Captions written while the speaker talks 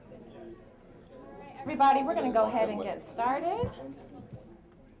Everybody, we're going to go ahead and get started.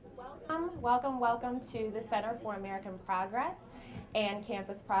 Welcome to the Center for American Progress and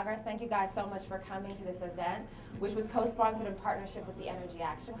Campus Progress. Thank you guys so much for coming to this event, which was co-sponsored in partnership with the Energy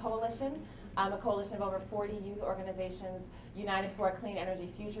Action Coalition, a coalition of over 40 youth organizations united for a clean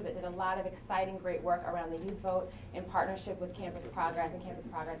energy future that did a lot of exciting, great work around the youth vote in partnership with Campus Progress and Campus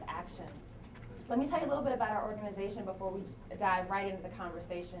Progress Action. Let me tell you a little bit about our organization before we dive right into the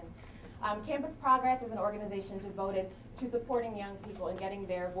conversation. Campus Progress is an organization devoted to supporting young people and getting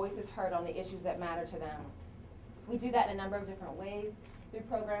their voices heard on the issues that matter to them. We do that in a number of different ways, through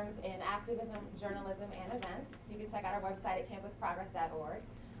programs in activism, journalism, and events. You can check out our website at campusprogress.org.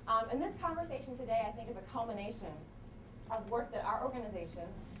 And this conversation today, I think, is a culmination of work that our organization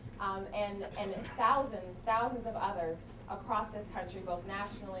and thousands of others across this country, both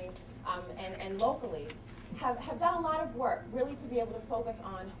nationally and locally, have done a lot of work really to be able to focus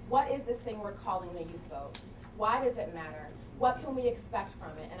on what is this thing we're calling the youth vote? Why does it matter? What can we expect from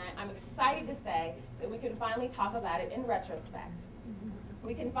it? And I'm excited to say that we can finally talk about it in retrospect.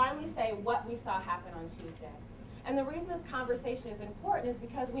 We can finally say what we saw happen on Tuesday. And the reason this conversation is important is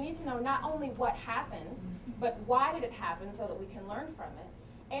because we need to know not only what happened, but why did it happen so that we can learn from it.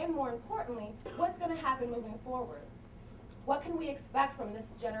 And more importantly, what's going to happen moving forward? What can we expect from this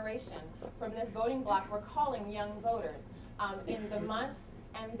generation, from this voting bloc we're calling young voters, in the months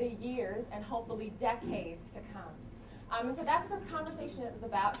and the years and hopefully decades to come? And so that's what this conversation is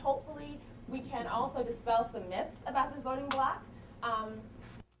about. Hopefully we can also dispel some myths about this voting bloc. And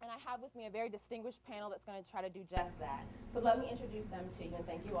I have with me a very distinguished panel that's going to try to do just that. So let me introduce them to you, and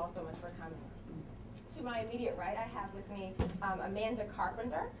thank you all so much for coming. To my immediate right, I have with me Amanda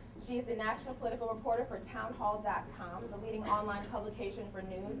Carpenter. She is the national political reporter for townhall.com, the leading online publication for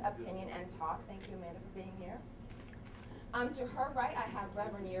news, opinion, and talk. Thank you, Amanda, for being here. To her right, I have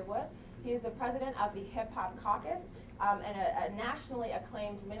Reverend Yearwood. He is the president of the Hip Hop Caucus and a nationally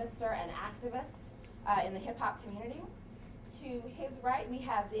acclaimed minister and activist in the hip hop community. To his right, we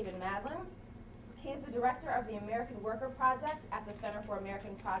have David Madland. He is the director of the American Worker Project at the Center for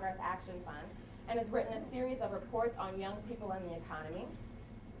American Progress Action Fund and has written a series of reports on young people and the economy.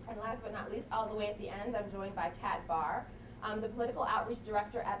 And last but not least, all the way at the end, I'm joined by Barr, the political outreach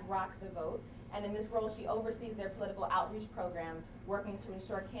director at Rock the Vote. And in this role, she oversees their political outreach program, working to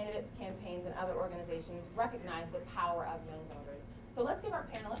ensure candidates, campaigns, and other organizations recognize the power of young voters. So let's give our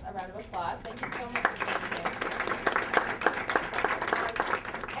panelists a round of applause. Thank you so much for being here.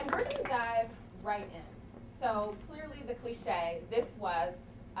 And we're going to dive right in. So clearly the cliche, this was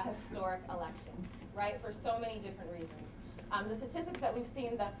a historic election, right, for so many different reasons. The statistics that we've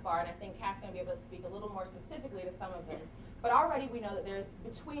seen thus far, and I think Kat's going to be able to speak a little more specifically to some of them, but already we know that there's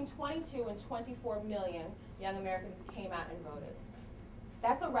between 22 and 24 million young Americans came out and voted.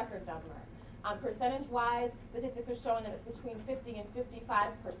 That's a record number. Percentage-wise, statistics are showing that it's between 50 and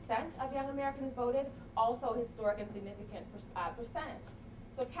 55% of young Americans voted, also historic and significant percentage.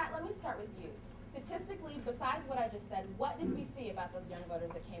 So Kat, let me start with you. Statistically, besides what I just said, what did we see about those young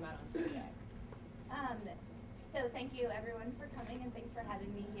voters that came out on Tuesday? So thank you everyone for coming and thanks for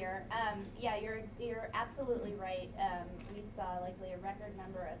having me here. Yeah, you're absolutely right. We saw likely a record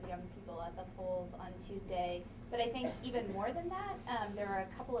number of young people at the polls on Tuesday, but I think even more than that, there are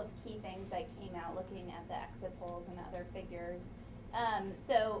a couple of key things that came out looking at the exit polls and other figures. On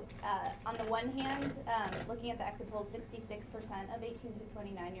the one hand, looking at the exit polls, 66% of 18 to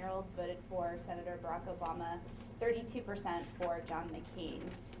 29-year-olds voted for Senator Barack Obama, 32% for John McCain.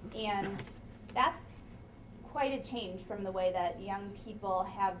 And that's quite a change from the way that young people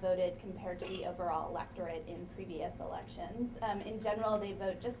have voted compared to the overall electorate in previous elections. In general, they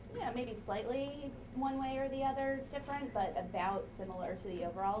vote just maybe slightly one way or the other different, but about similar to the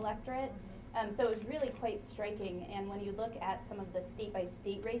overall electorate. So it was really quite striking, and when you look at some of the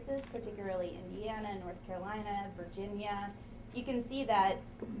state-by-state races, particularly Indiana, North Carolina, Virginia, you can see that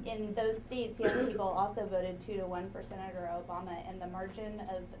in those states, young people also voted 2-1 for Senator Obama, and the margin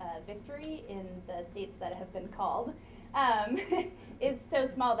of victory in the states that have been called is so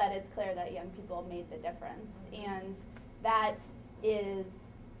small that it's clear that young people made the difference. And that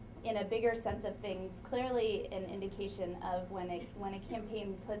is, in a bigger sense of things, clearly an indication of when a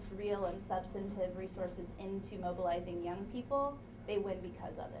campaign puts real and substantive resources into mobilizing young people, they win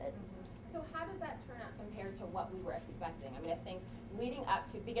because of it. So how does that turn out compared to what we were expecting? I mean, I think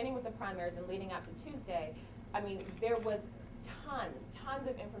beginning with the primaries and leading up to Tuesday, I mean, there was tons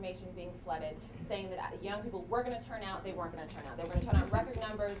of information being flooded saying that young people were going to turn out, they weren't going to turn out. They were going to turn out record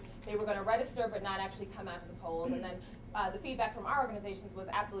numbers, they were going to register but not actually come out to the polls. And then the feedback from our organizations was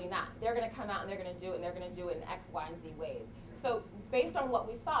absolutely not. They're going to come out and they're going to do it, and they're going to do it in X, Y, and Z ways. So based on what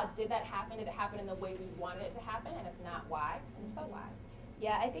we saw, did that happen? Did it happen in the way we wanted it to happen? And if not, why? And if so, why?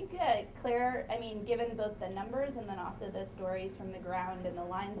 Yeah, I think Claire, I mean, given both the numbers and then also the stories from the ground and the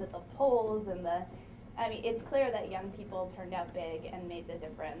lines at the polls and it's clear that young people turned out big and made the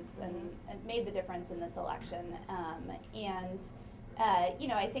difference and made the difference in this election.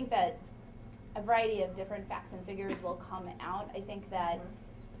 I think that a variety of different facts and figures will come out. I think that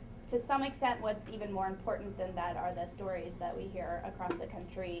to some extent what's even more important than that are the stories that we hear across the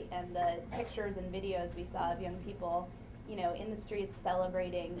country and the pictures and videos we saw of young people, in the streets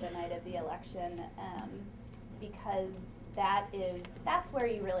celebrating the night of the election, because that's where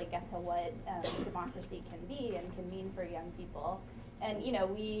you really get to what democracy can be and can mean for young people. And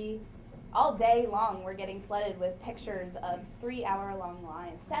we all day long we're getting flooded with pictures of 3-hour-long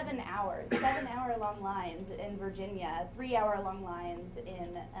lines, 7-hour-long lines in Virginia, 3-hour-long lines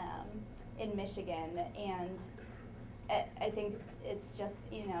in Michigan, and I think it's just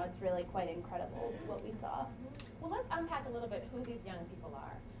it's really quite incredible what we saw. Well, let's unpack a little bit who these young people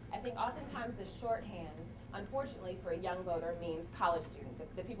are. I think oftentimes the shorthand, unfortunately, for a young voter means college student,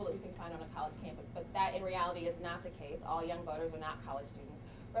 the people that we can find on a college campus, but that in reality is not the case. All young voters are not college students.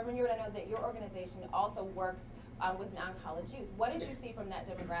 Reverend Ewart, I know that your organization also works with non-college youth. What did you see from that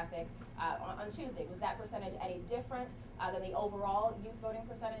demographic on Tuesday? Was that percentage any different than the overall youth voting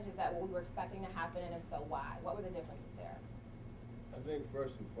percentage? Is that what we were expecting to happen, and if so, why? What were the differences there? I think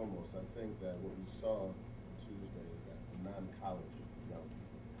first and foremost, I think that what we saw on Tuesday is that the non-college young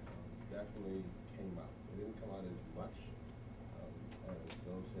people definitely came out. They didn't come out as much as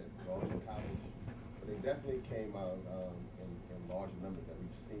those that had gone to college, but they definitely came out in large numbers that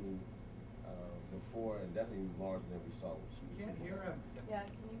we've seen before, and definitely larger than we saw. You can't hear him. Yeah,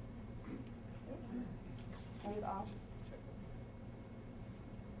 can you? Turn it off.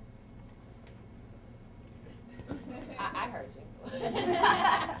 I heard you.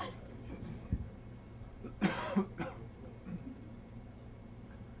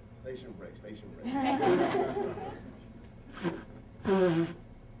 Station break.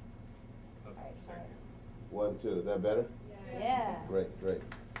 All right, sorry. 1, 2, is that better? Yeah. Great.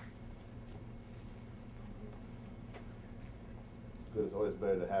 Good, it's always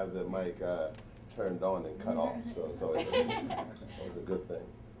better to have the mic turned on and cut off, so it's always a good thing.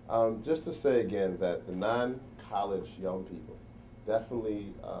 Just to say again that the non-college young people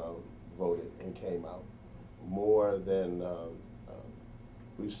definitely voted and came out more than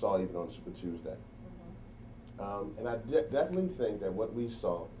we saw even on Super Tuesday. And I definitely think that what we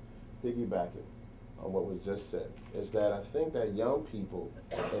saw, piggybacking on what was just said, is that I think that young people,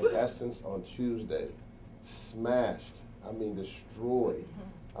 in essence, on Tuesday, smashed, destroyed,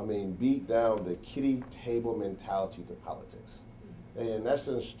 beat down the kiddie table mentality to politics. They, in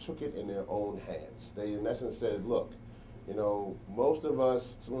essence, took it in their own hands. They, in essence, said, look, most of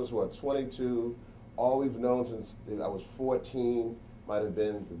us, some of us were 22, all we've known since I was 14 might have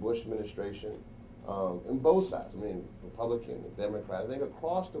been the Bush administration, and both sides, Republican and Democrat. I think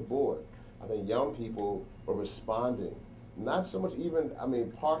across the board, I think young people were responding, not so much even,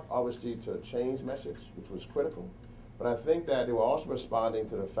 part obviously to a change message, which was critical, but I think that they were also responding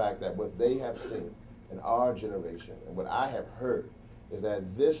to the fact that what they have seen in our generation, and what I have heard, is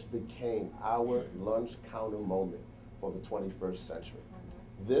that this became our lunch counter moment for the 21st century.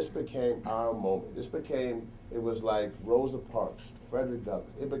 This became our moment. It was like Rosa Parks, Frederick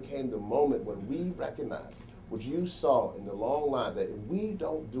Douglass. It became the moment when we recognized what you saw in the long lines, that if we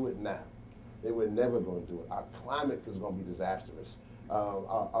don't do it now, then we're never going to do it. Our climate is going to be disastrous.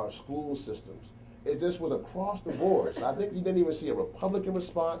 Our school systems. It just was across the board. So I think you didn't even see a Republican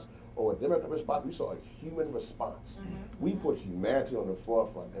response or a Democrat response. We saw a human response. We put humanity on the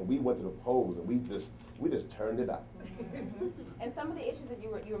forefront, and we went to the polls, and we just turned it up. And some of the issues that you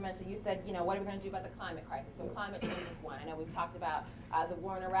were mentioning, you said, what are we going to do about the climate crisis? So climate change is one. I know we've talked about the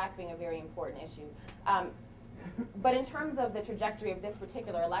war in Iraq being a very important issue. But in terms of the trajectory of this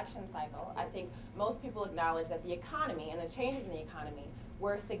particular election cycle, I think most people acknowledge that the economy and the changes in the economy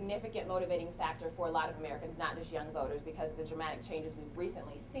were a significant motivating factor for a lot of Americans, not just young voters, because of the dramatic changes we've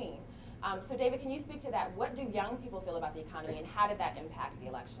recently seen. So David, can you speak to that? What do young people feel about the economy, and how did that impact the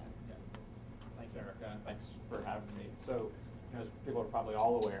election? Yeah. Thanks, Erica, and thanks for having me. So, as people are probably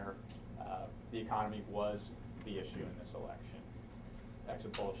all aware, the economy was the issue in this election.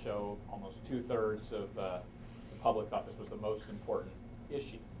 Exit polls show almost 2/3 of the public thought this was the most important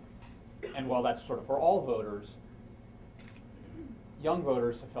issue. And while that's sort of for all voters, young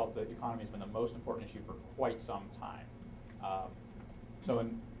voters have felt that the economy has been the most important issue for quite some time.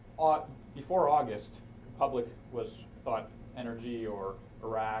 Before August, the public thought energy or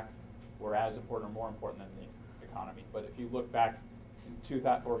Iraq were as important or more important than the economy. But if you look back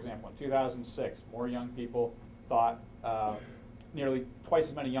for example, in 2006, more young people thought, nearly twice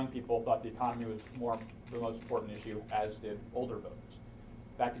as many young people thought the economy was the most important issue, as did older voters.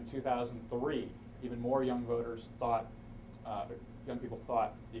 Back in 2003, even more young voters thought, young people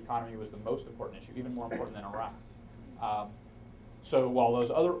thought the economy was the most important issue, even more important than Iraq. So while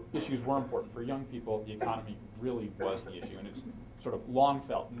those other issues were important for young people, the economy really was the issue, and it's sort of long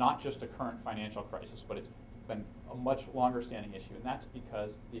felt, not just a current financial crisis, but it's been a much longer standing issue, and that's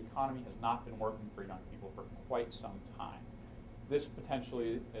because the economy has not been working for young people for quite some time. This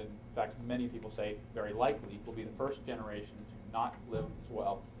potentially, in fact, many people say very likely, will be the first generation to not live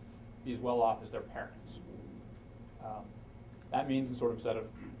be as well off as their parents. That means, in sort of set of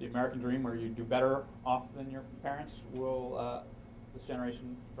the American dream, where you do better off than your parents, this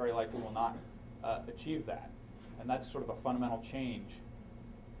generation very likely will not achieve that, and that's sort of a fundamental change.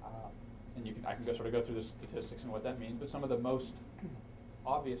 And I can sort of go through the statistics and what that means, but some of the most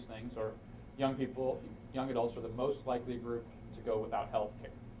obvious things are young adults are the most likely group to go without health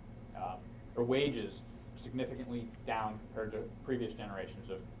care. Their wages significantly down compared to previous generations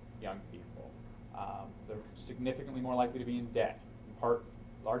of young people. They're significantly more likely to be in debt,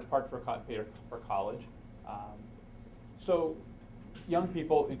 large part for college. So young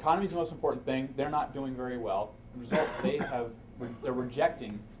people, economy is the most important thing. They're not doing very well. The result, they're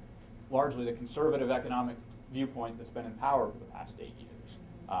rejecting largely the conservative economic viewpoint that's been in power for the past 8 years.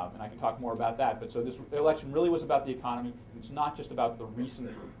 And I can talk more about that. But so this election really was about the economy. And it's not just about the recent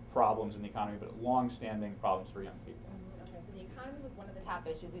problems in the economy, but long-standing problems for young people. Okay, so the economy was one of the top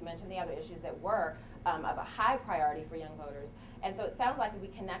issues. We mentioned the other issues that were of a high priority for young voters. And so it sounds like if we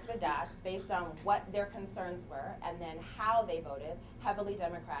connect the dots based on what their concerns were and then how they voted, heavily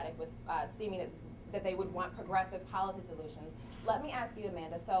Democratic, with seeming that they would want progressive policy solutions. Let me ask you,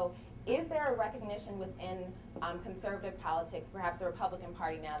 Amanda, so is there a recognition within conservative politics, perhaps the Republican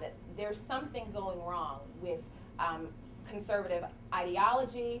Party now, that there's something going wrong with conservative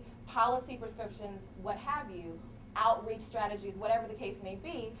ideology, policy prescriptions, what have you, outreach strategies, whatever the case may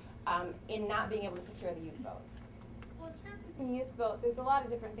be, in not being able to secure the youth vote? Well, in terms of the youth vote, there's a lot of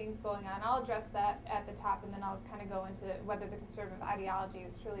different things going on. I'll address that at the top, and then I'll kind of go into whether the conservative ideology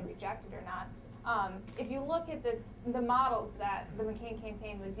was truly rejected or not. If you look at the models that the McCain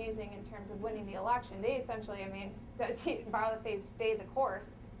campaign was using in terms of winning the election, they essentially, to borrow the phrase, stay the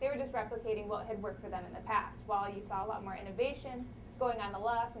course. They were just replicating what had worked for them in the past. While you saw a lot more innovation going on the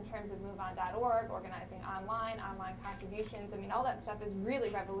left in terms of MoveOn.org, organizing online contributions, all that stuff is really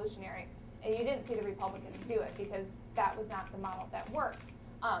revolutionary. And you didn't see the Republicans do it because that was not the model that worked.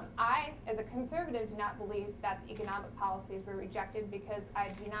 I, as a conservative, do not believe that the economic policies were rejected because I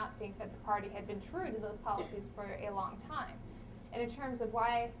do not think that the party had been true to those policies for a long time. And in terms of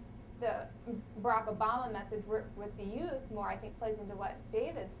why the Barack Obama message worked with the youth more, I think plays into what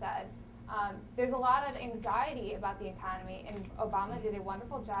David said. There's a lot of anxiety about the economy, and Obama did a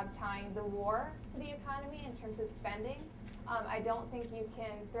wonderful job tying the war to the economy in terms of spending. I don't think you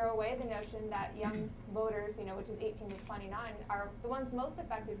can throw away the notion that young voters, which is 18 to 29, are the ones most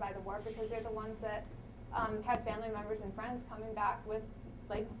affected by the war because they're the ones that have family members and friends coming back with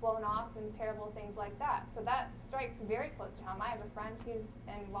legs blown off and terrible things like that. So that strikes very close to home. I have a friend who's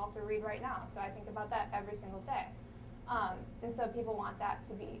in Walter Reed right now, so I think about that every single day. And so people want that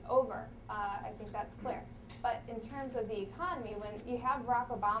to be over. I think that's clear. But in terms of the economy, when you have Barack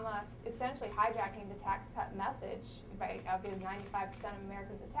Obama essentially hijacking the tax cut message, right? I'll give 95% of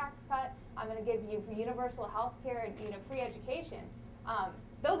Americans a tax cut. I'm going to give you universal health care and free education.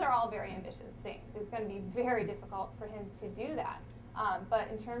 Those are all very ambitious things. It's going to be very difficult for him to do that. But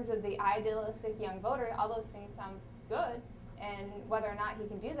in terms of the idealistic young voter, all those things sound good. And whether or not he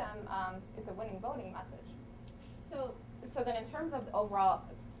can do them, it's a winning voting message. So then in terms of the overall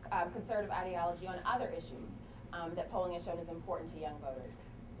conservative ideology on other issues that polling has shown is important to young voters,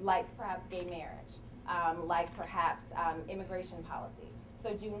 like perhaps gay marriage, like perhaps immigration policy.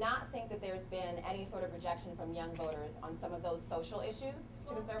 So do you not think that there's been any sort of rejection from young voters on some of those social issues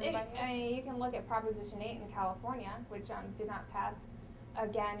to conservative ideas? You can look at Proposition 8 in California, which did not pass.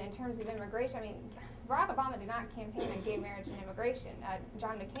 Again, in terms of immigration, Barack Obama did not campaign on gay marriage and immigration.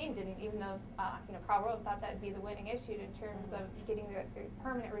 John McCain didn't, even though Karl Rove thought that would be the winning issue in terms of getting the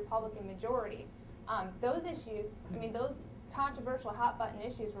permanent Republican majority. Those issues, those controversial hot-button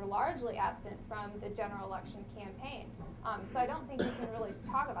issues were largely absent from the general election campaign. So I don't think you can really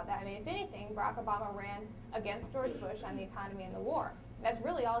talk about that. If anything, Barack Obama ran against George Bush on the economy and the war. That's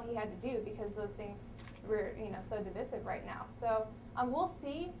really all he had to do because those things were, so divisive right now. So we'll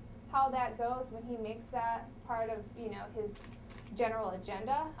see how that goes when he makes that part of, his general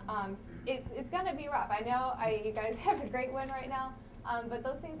agenda. It's going to be rough. I know you guys have a great win right now, But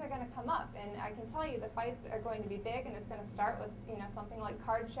those things are going to come up, and I can tell you the fights are going to be big, and it's going to start with something like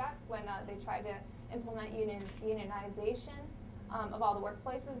card check when they try to implement unionization of all the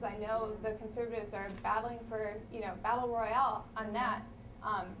workplaces. I know the conservatives are battling for battle royale on that.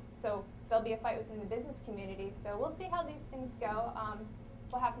 So there'll be a fight within the business community. So we'll see how these things go.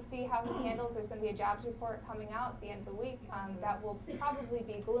 We'll have to see how he handles. There's going to be a jobs report coming out at the end of the week that will probably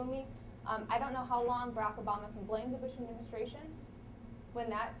be gloomy. I don't know how long Barack Obama can blame the Bush administration. When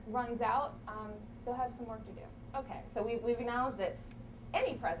that runs out, they'll have some work to do. Okay, so we've acknowledged that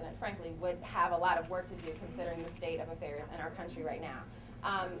any president, frankly, would have a lot of work to do considering the state of affairs in our country right now.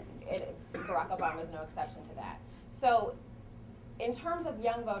 Barack Obama is no exception to that. So in terms of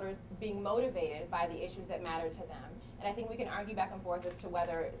young voters being motivated by the issues that matter to them, and I think we can argue back and forth as to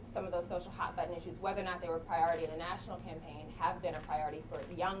whether some of those social hot button issues, whether or not they were a priority in the national campaign, have been a priority for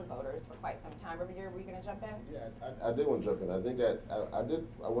young voters for quite some time. Over here, were you going to jump in? Yeah, I did want to jump in. I think that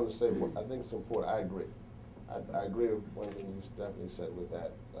I want to say, I think it's important. I agree. I agree with one thing you definitely said with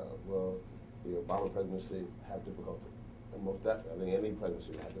that. Will the Obama presidency have difficulty? And most definitely, I think any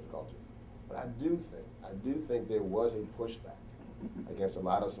presidency would have difficulty. But I do think there was a pushback against a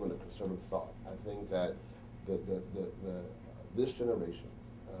lot of some of the conservative thought. I think that this generation,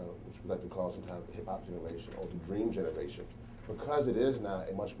 which we like to call sometimes the hip-hop generation or the dream generation, because it is now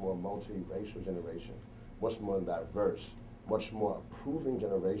a much more multiracial generation, much more diverse, much more approving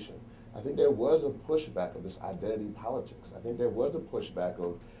generation, I think there was a pushback of this identity politics. I think there was a pushback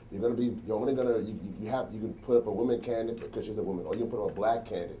of you can put up a woman candidate because she's a woman, or you can put up a black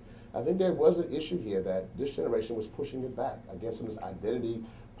candidate. I think there was an issue here that this generation was pushing it back against some of this identity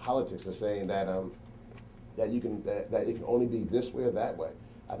politics of saying that that it can only be this way or that way.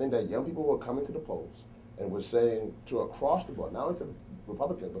 I think that young people were coming to the polls and were saying to across the board, not only to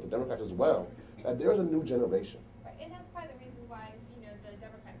Republicans but the Democrats as well, that there's a new generation. Right, and that's part of the reason why the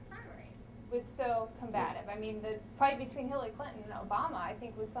Democratic primary was so combative. I mean, the fight between Hillary Clinton and Obama, I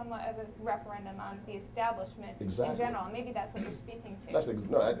think, was somewhat of a referendum on the establishment in general, and maybe that's what you're speaking to. That's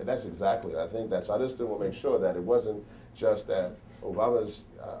exactly it. I think that. So I just want to make sure that it wasn't just that Obama's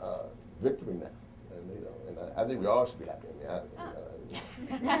victory now. And I think we all should be happy.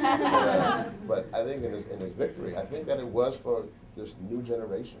 But I think in his victory, I think that it was for this new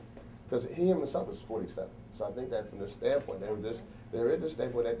generation, because he himself was 47. So I think that from this standpoint, there is this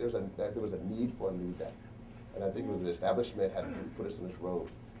standpoint that there was a need for a new day, and I think it was the establishment had to put us in this road.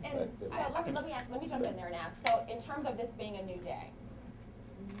 And let me jump in there and ask. So in terms of this being a new day,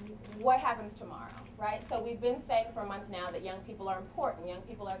 what happens tomorrow, right? So we've been saying for months now that young people are important, young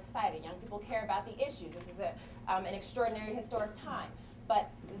people are excited, young people care about the issues. This is an extraordinary historic time. But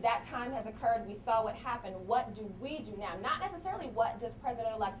that time has occurred. We saw what happened. What do we do now? Not necessarily what does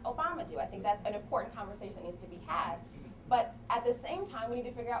President-elect Obama do. I think that's an important conversation that needs to be had. But at the same time, we need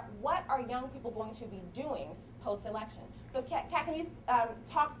to figure out what are young people going to be doing post-election. So Kat, can you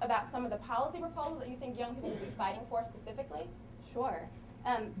talk about some of the policy proposals that you think young people will be fighting for specifically? Sure.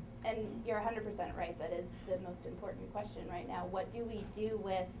 And you're 100% right. That is the most important question right now. What do we do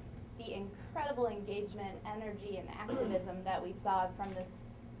with the incredible engagement, energy, and activism that we saw from this,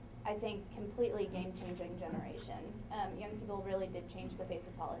 I think, completely game-changing generation? Young people really did change the face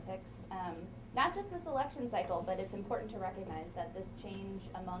of politics. Not just this election cycle, but it's important to recognize that this change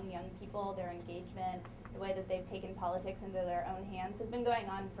among young people, their engagement, the way that they've taken politics into their own hands has been going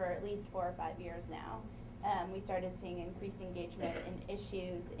on for at least 4 or 5 years now. We started seeing increased engagement in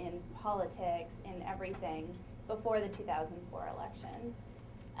issues, in politics, in everything before the 2004 election.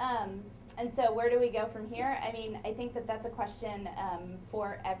 And so where do we go from here? I mean, I think that that's a question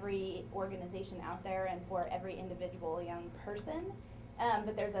for every organization out there and for every individual young person.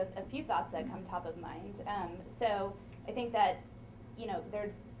 But there's a few thoughts that come top of mind. So I think that,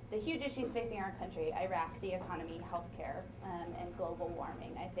 the huge issues facing our country, Iraq, the economy, healthcare, and global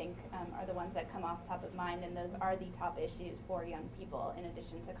warming, I think are the ones that come off top of mind, and those are the top issues for young people in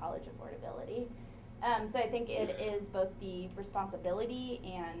addition to college affordability. So I think it is both the responsibility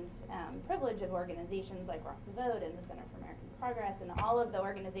and privilege of organizations like Rock the Vote and the Center for American Progress and all of the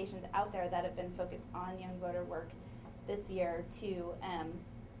organizations out there that have been focused on young voter work this year to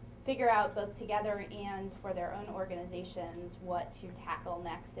figure out both together and for their own organizations what to tackle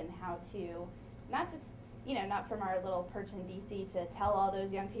next and how to not just, not from our little perch in DC to tell all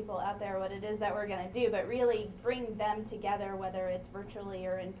those young people out there what it is that we're going to do, but really bring them together, whether it's virtually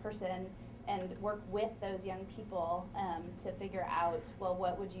or in person, and work with those young people to figure out, well,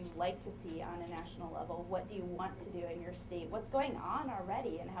 what would you like to see on a national level? What do you want to do in your state? What's going on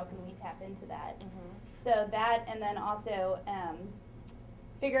already, and how can we tap into that? Mm-hmm. So that, and then also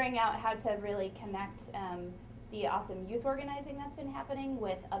figuring out how to really connect the awesome youth organizing that's been happening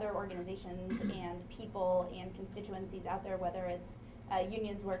with other organizations and people and constituencies out there, whether it's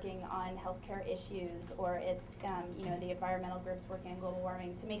unions working on healthcare issues, or it's the environmental groups working on global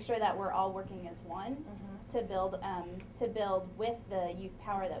warming, to make sure that we're all working as one to build with the youth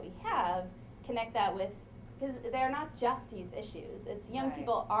power that we have, connect that with, because they're not just youth issues. It's young Right.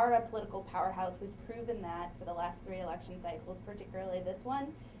 people are a political powerhouse. We've proven that for the last 3 election cycles, particularly this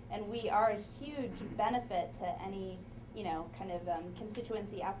one, and we are a huge benefit to any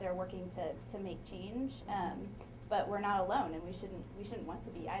constituency out there working to make change. But we're not alone, and we shouldn't want to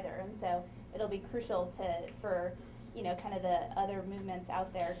be either. And so it'll be crucial for the other movements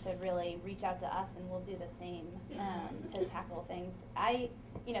out there to really reach out to us, and we'll do the same to tackle things.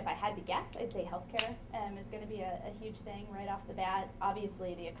 If I had to guess, I'd say healthcare is going to be a huge thing right off the bat.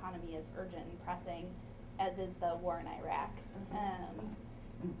 Obviously, the economy is urgent and pressing, as is the war in Iraq.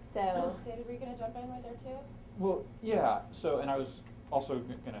 So, David, were you going to jump in right there too? Well, yeah. So, and I was also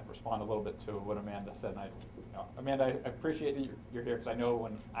going to respond a little bit to what Amanda said. And Amanda, I appreciate that you're here, because I know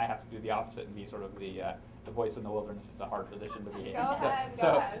when I have to do the opposite and be sort of the voice in the wilderness, it's a hard position to be in. Go ahead.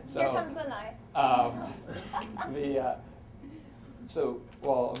 Here comes the knife.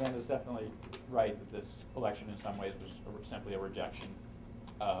 Well, Amanda's definitely right that this election in some ways was simply a rejection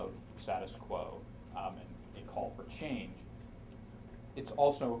of status quo and a call for change. It's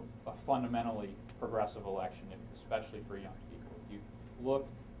also a fundamentally progressive election, especially for young people. You look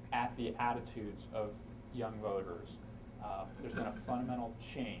at the attitudes of young voters, there's been a fundamental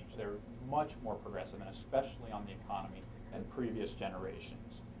change. They're much more progressive, and especially on the economy, than previous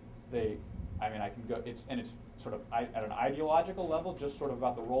generations. It's sort of at an ideological level, just sort of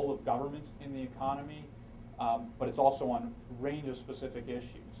about the role of government in the economy, but it's also on a range of specific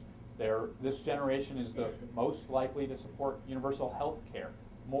issues. This generation is the most likely to support universal health care,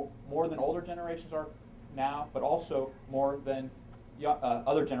 more than older generations are now, but also more than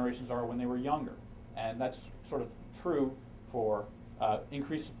other generations are when they were younger. And that's sort of true for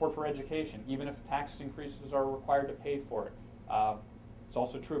increased support for education, even if tax increases are required to pay for it. It's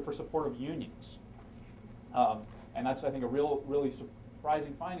also true for support of unions. And that's, I think, a really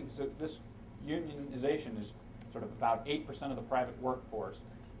surprising finding, because this unionization is sort of about 8% of the private workforce.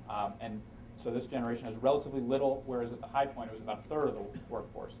 And so this generation has relatively little, whereas at the high point it was about a third of the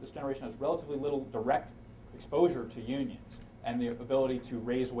workforce. This generation has relatively little direct exposure to unions and the ability to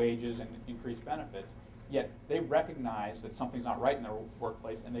raise wages and increase benefits, yet they recognize that something's not right in their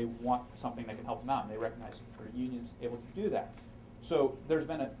workplace, and they want something that can help them out, and they recognize that their union's able to do that. So there's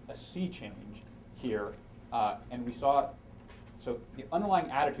been a sea change here, and we saw, so the underlying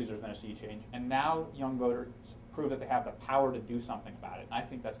attitudes, there's been a sea change, and now young voters prove that they have the power to do something about it. And I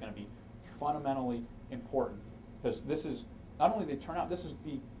think that's going to be fundamentally important, because this is not only the turnout,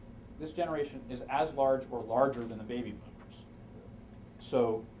 this generation is as large or larger than the baby boomers.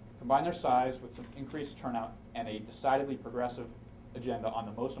 So combine their size with some increased turnout and a decidedly progressive agenda on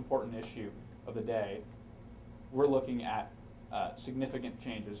the most important issue of the day, we're looking at significant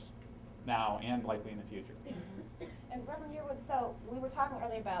changes now and likely in the future. And Reverend Yearwood, so we were talking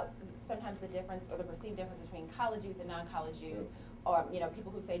earlier about sometimes the difference, or the perceived difference between college youth and non-college youth, or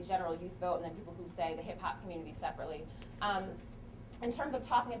people who say general youth vote, and then people who say the hip hop community separately. In terms of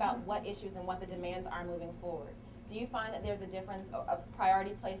talking about what issues and what the demands are moving forward, do you find that there's a difference of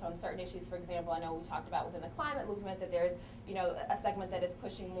priority placed on certain issues? For example, I know we talked about within the climate movement that there's a segment that is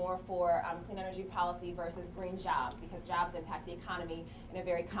pushing more for clean energy policy versus green jobs, because jobs impact the economy in a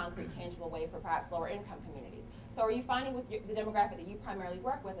very concrete, tangible way for perhaps lower income communities. So are you finding with the demographic that you primarily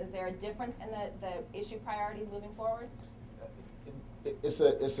work with, is there a difference in the issue priorities moving forward? It's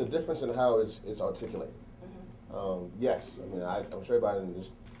a difference in how it's articulated. Yes, I mean, I'm sure everybody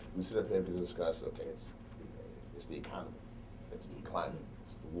we sit up here to discuss, okay, it's the economy, it's the climate,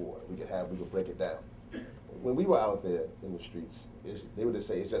 it's the war. We could break it down. When we were out there in the streets, they would just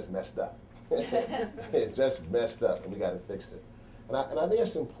say it's just messed up. It's just messed up, and we got to fix it. And I think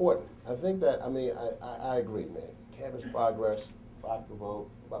that's important. I think that, I agree, man. Campus Progress, Rock the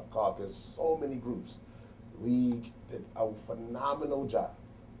Vote, Rock Caucus, so many groups. League did a phenomenal job.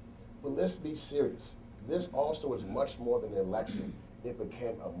 But let's be serious. This also is much more than an election. It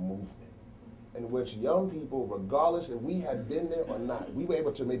became a movement in which young people, regardless if we had been there or not, we were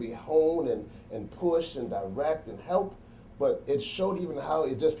able to maybe hone and push and direct and help, but it showed even how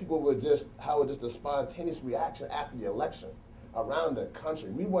it just a spontaneous reaction after the election around the country.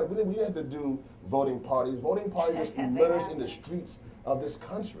 We had to do voting parties. Voting parties just emerged in the streets of this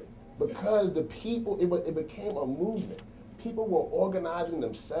country because the people, it became a movement. people were organizing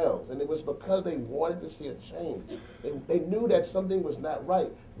themselves, and it was because they wanted to see a change. They knew that something was not right,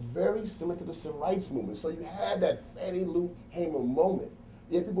 very similar to the civil rights movement. So you had that Fannie Lou Hamer moment.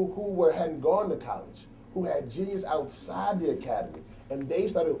 You had people who hadn't gone to college, who had genius outside the academy, and they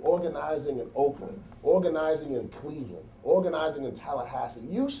started organizing in Oakland, organizing in Cleveland, organizing in Tallahassee.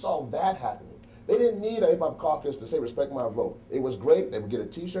 You saw that happening. They didn't need a hip-hop caucus to say, respect my vote. It was great. They would get a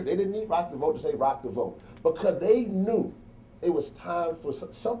T-shirt. They didn't need Rock the Vote to say, rock the vote. Because they knew it was time for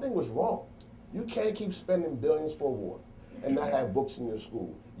something was wrong. You can't keep spending billions for a war and not have books in your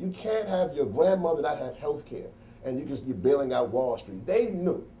school. You can't have your grandmother not have health care and you're bailing out Wall Street. They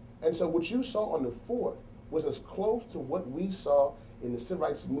knew. And so what you saw on the 4th was as close to what we saw in the civil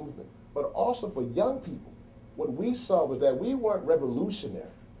rights movement. But also for young people, what we saw was that we weren't revolutionary.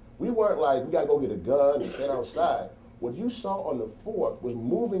 We weren't like, we got to go get a gun and stand outside. What you saw on the 4th was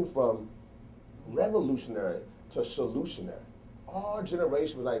moving from revolutionary to solutionary. Our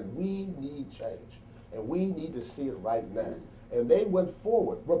generation was like, we need change, and we need to see it right now. And they went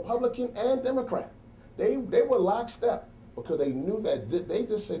forward, Republican and Democrat. They were lockstep because they knew that they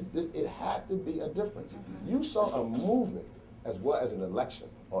just said it had to be a difference. You saw a movement as well as an election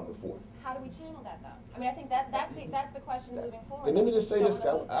on the 4th. How do we channel that, though? I mean, I think that's the question moving forward. And let me just say this,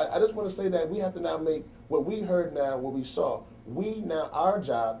 guys. I just want to say that we have to now make what we heard now, what we saw. Our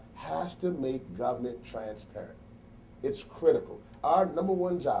job has to make government transparent. It's critical. Our number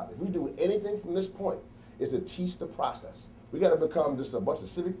one job, if we do anything from this point, is to teach the process. We got to become just a bunch of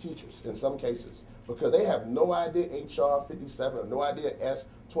civic teachers in some cases because they have no idea HR 57 or no idea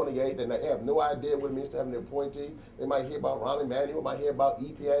S28, and they have no idea what it means to have an appointee. They might hear about Rahm Emanuel, might hear about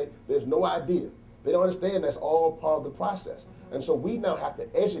EPA. There's no idea. They don't understand that's all part of the process. And so we now have to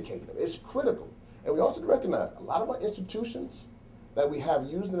educate them. It's critical. And we also recognize a lot of our institutions that we have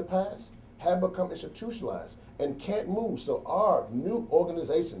used in the past have become institutionalized and can't move. So our new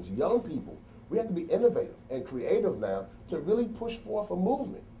organizations, young people, we have to be innovative and creative now to really push forth a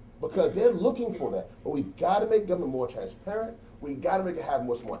movement because they're looking for that. But we got to make government more transparent. We got to make it have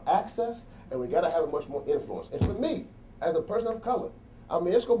much more access, and we got to have much more influence. And for me, as a person of color, I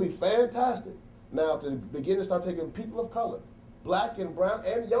mean, it's going to be fantastic now to begin to start taking people of color, black and brown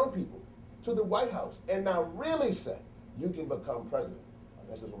and young people, to the White House and now really say, you can become president of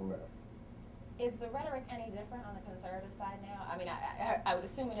this is America. Is the rhetoric any different on the conservative side now? I mean, I would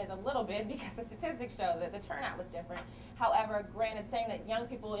assume it is a little bit because the statistics show that the turnout was different. However, granted, saying that young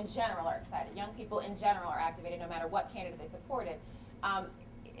people in general are excited, young people in general are activated no matter what candidate they supported,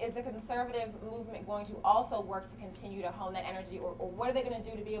 is the conservative movement going to also work to continue to hone that energy, or what are they going to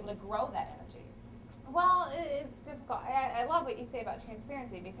do to be able to grow that energy? Well, it's difficult. I love what you say about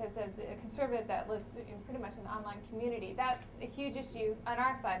transparency because as a conservative that lives in pretty much an online community, that's a huge issue on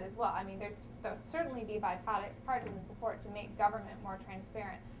our side as well. I mean, there'll certainly be bipartisan support to make government more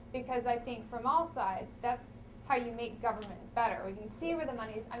transparent because I think from all sides, that's how you make government better. We can see where the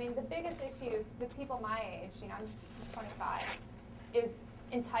money's. I mean, the biggest issue with people my age, you know, I'm 25, is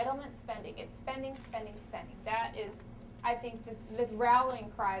entitlement spending. It's spending, spending, spending. That is, I think, the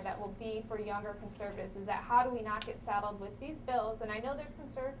rallying cry that will be for younger conservatives is that how do we not get saddled with these bills? And I know there's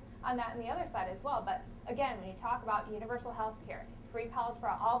concern on that on the other side as well. But again, when you talk about universal health care, free college for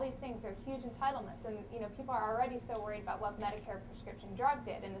all these things are huge entitlements. And you know, people are already so worried about what Medicare prescription drug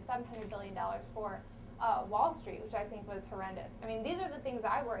did and the $700 billion for Wall Street, which I think was horrendous. I mean, these are the things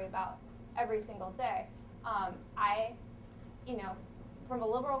I worry about every single day. You know, from a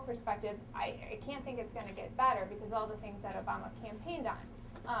liberal perspective, I can't think it's going to get better because of all the things that Obama campaigned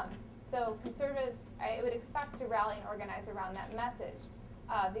on. So conservatives, I would expect to rally and organize around that message.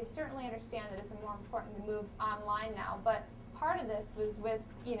 They certainly understand that it's more important to move online now, but part of this was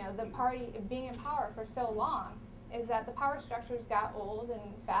with, you know, the party being in power for so long is that the power structures got old and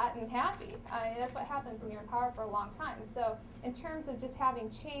fat and happy. That's what happens when you're in power for a long time. So in terms of just having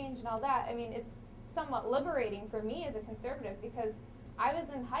change and all that, I mean, it's somewhat liberating for me as a conservative because I was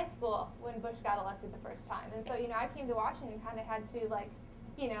in high school when Bush got elected the first time. And so, you know, I came to Washington and kind of had to, like,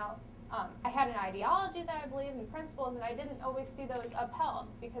 you know, I had an ideology that I believed in, principles, and I didn't always see those upheld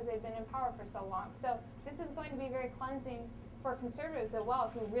because they've been in power for so long. So this is going to be very cleansing for conservatives as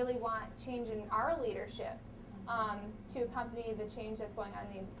well who really want change in our leadership to accompany the change that's going on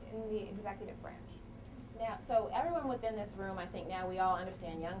in the executive branch. Now, so everyone within this room, I think now we all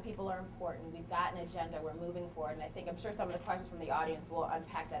understand young people are important. We've got an agenda. We're moving forward. And I'm sure some of the questions from the audience will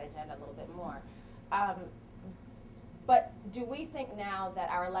unpack that agenda a little bit more. But do we think now that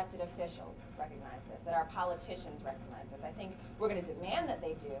our elected officials recognize this, that our politicians recognize this? I think we're going to demand that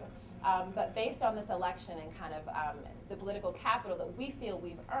they do. But based on this election and kind of the political capital that we feel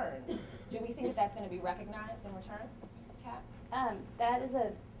we've earned, do we think that that's going to be recognized in return? Kat? That is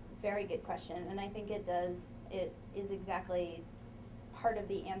a very good question, and I think it is exactly part of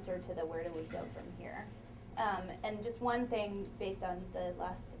the answer to the where do we go from here. And just one thing based on the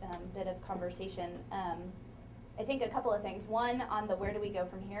last bit of conversation, I think a couple of things. One, on the where do we go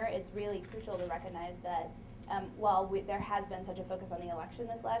from here, it's really crucial to recognize that while there has been such a focus on the election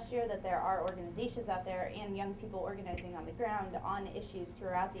this last year, that there are organizations out there and young people organizing on the ground on issues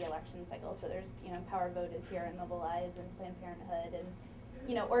throughout the election cycle. So there's, Power Vote is here and Mobilize and Planned Parenthood and,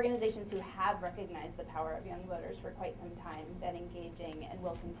 organizations who have recognized the power of young voters for quite some time, been engaging and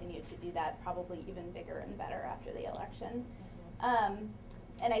will continue to do that, probably even bigger and better after the election.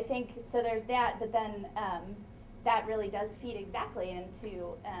 And I think, so there's that, but then that really does feed exactly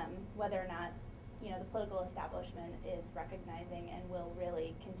into whether or not the political establishment is recognizing and will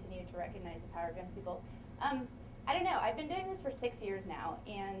really continue to recognize the power of young people. I don't know, I've been doing this for 6 years now,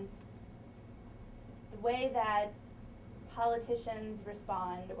 and the way that politicians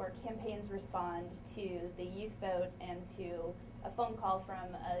respond or campaigns respond to the youth vote and to a phone call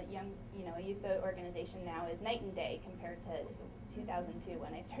from a young, a youth vote organization now is night and day compared to 2002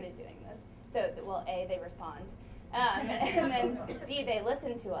 when I started doing this. So, well, A, they respond. And then B, they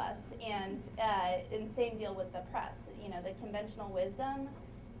listen to us, and same deal with the press. The conventional wisdom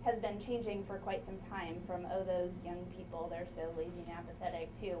has been changing for quite some time from, oh, those young people, they're so lazy and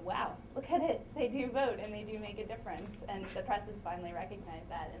apathetic, to, wow, look at it, they do vote and they do make a difference. And the press has finally recognized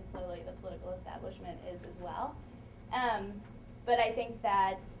that, and slowly the political establishment is as well. But I think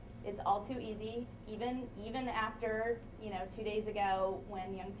that it's all too easy, even after, 2 days ago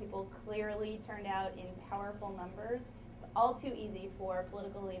when young people clearly turned out in powerful numbers, it's all too easy for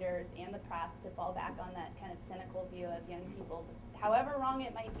political leaders and the press to fall back on that kind of cynical view of young people, however wrong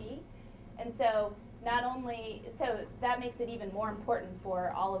it might be. And so so that makes it even more important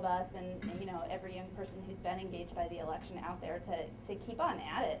for all of us and every young person who's been engaged by the election out there to keep on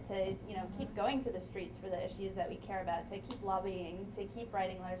at it, to keep going to the streets for the issues that we care about, to keep lobbying, to keep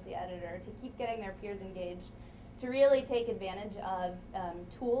writing letters to the editor, to keep getting their peers engaged, to really take advantage of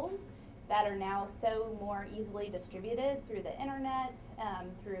tools that are now so more easily distributed through the internet,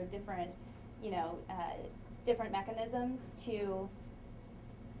 through different different mechanisms to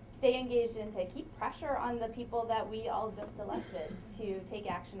stay engaged and to keep pressure on the people that we all just elected to take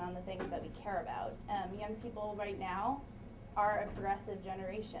action on the things that we care about. Young people right now are a progressive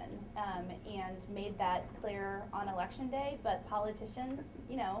generation and made that clear on election day, but politicians,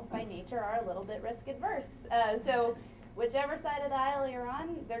 by nature are a little bit risk adverse. So whichever side of the aisle you're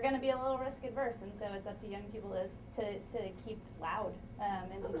on, they're going to be a little risk adverse, and so it's up to young people to keep loud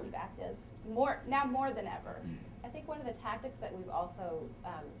and to keep active, more than ever. I think one of the tactics that we've also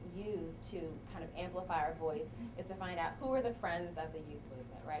used to kind of amplify our voice is to find out who are the friends of the youth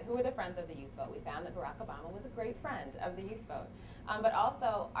movement, right? Who are the friends of the youth vote? We found that Barack Obama was a great friend of the youth vote. But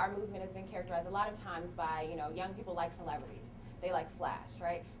also our movement has been characterized a lot of times by, young people like celebrities. They like flash,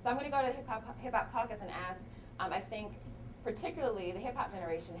 right? So I'm going to go to Hip Hop Caucus and ask, I think particularly the hip hop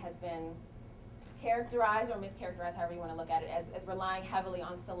generation has been characterized or mischaracterized, however you want to look at it, as relying heavily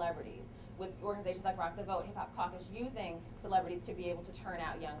on celebrities, with organizations like Rock the Vote, Hip Hop Caucus using celebrities to be able to turn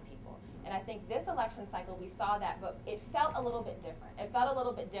out young people. And I think this election cycle we saw that, but it felt a little bit different. It felt a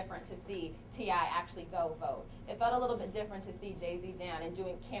little bit different to see T.I. actually go vote. It felt a little bit different to see Jay-Z down and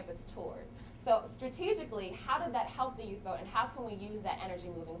doing campus tours. So strategically, how did that help the youth vote, and how can we use that energy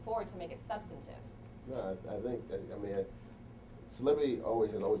moving forward to make it substantive? No, I think, celebrity has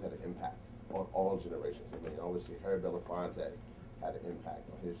always had an impact on all generations. Obviously, Harry Belafonte had an impact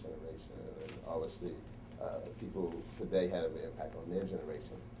on his generation, and obviously, people today had an impact on their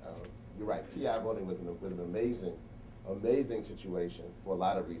generation. You're right, T.I. voting was an amazing situation for a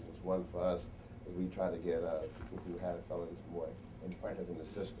lot of reasons. One, for us, is we try to get people who have felonies more enfranchised in the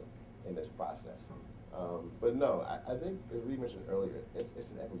system in this process. But no, I think, as we mentioned earlier, it's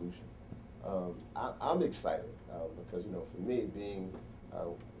an evolution. I'm excited because, for me, being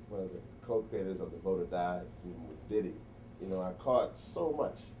one of the co-creators of the Vote or Die with Diddy, I caught so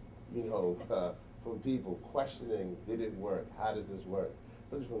much, from people questioning, did it work? How does this work?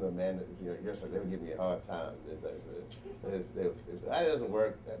 Especially from the man that, they would give me a hard time. They said, that doesn't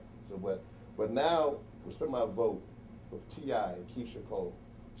work. But now, respect my vote with T.I., Keisha Cole,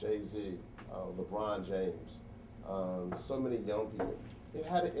 Jay-Z, LeBron James, so many young people, it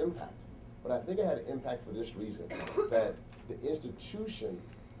had an impact. But I think it had an impact for this reason, that the institution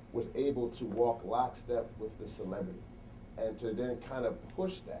was able to walk lockstep with the celebrity and to then kind of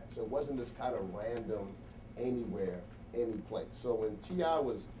push that. So it wasn't this kind of random, anywhere, any place. So when T.I.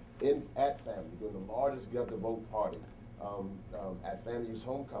 was at FAMU, doing the largest Get Up the Vote party at FAMU's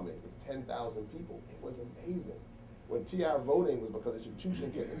homecoming with 10,000 people, it was amazing. when T.I. voting was because the institution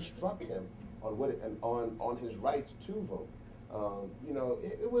can instruct him on what and on his rights to vote. You know,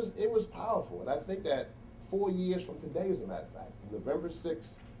 it was powerful, and I think that 4 years from today, as a matter of fact, November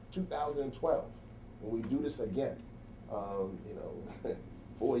 6, 2012, when we do this again, you know,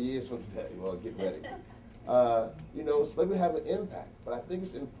 4 years from today, well, get ready. You know, slavery have an impact, but I think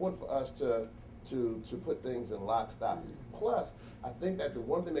it's important for us to put things in lockstep. Plus, I think that the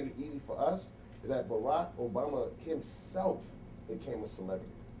one thing that makes it easy for us is that Barack Obama himself became a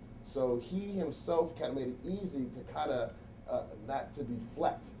celebrity. So he himself kind of made it easy to kind of not to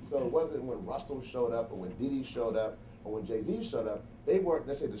deflect. So it wasn't when Russell showed up or when Diddy showed up or when Jay-Z showed up, they weren't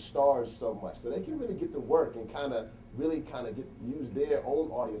necessarily the stars so much. So they can really get to work and really use their own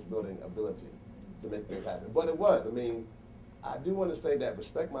audience building ability to make things happen. But it was, I mean, I do want to say that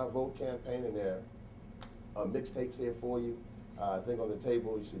Respect My Vote campaign, and there are mixtapes here for you. I think on the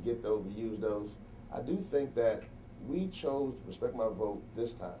table, you should get those, use those. I do think that we chose Respect My Vote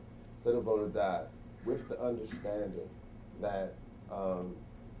this time, Let a Voter Die, with the understanding that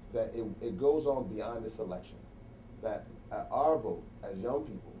it goes on beyond this election, that our vote as young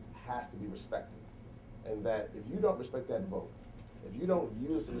people has to be respected, and that if you don't respect that vote, if you don't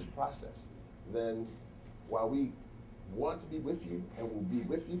use it in this process, then while we want to be with you and will be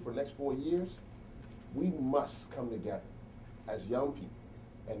with you for the next 4 years, we must come together as young people.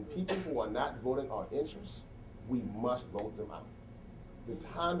 And people who are not voting our interests, we must vote them out. The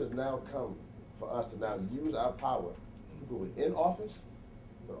time has now come for us to now use our power to put it in office,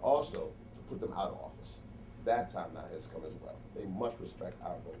 but also to put them out of office. That time now has come as well. They must respect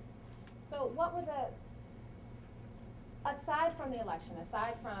our vote. So what were aside from the election,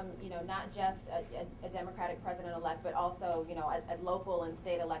 aside from, you know, not just a Democratic president-elect, but also, you know, at local and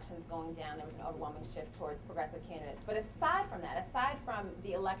state elections going down, there was an overwhelming shift towards progressive candidates. But aside from that, aside from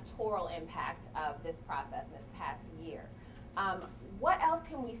the electoral impact of this process in this past year, what else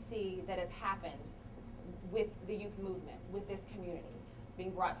can we see that has happened with the youth movement, with this community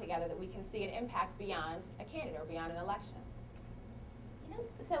being brought together, that we can see an impact beyond a candidate or beyond an election? You know,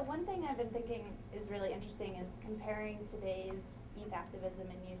 so one thing I've been thinking is really interesting is comparing today's youth activism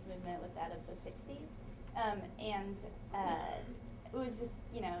and youth movement with that of the 60s. It was just,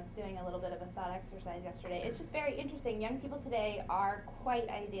 you know, doing a little bit of a thought exercise yesterday. It's just very interesting. Young people today are quite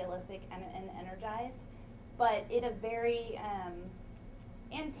idealistic and energized, but in a very,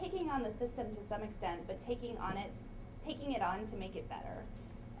 and taking on the system to some extent, but taking it on to make it better.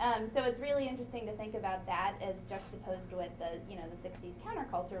 So it's really interesting to think about that as juxtaposed with the, you know, the 60s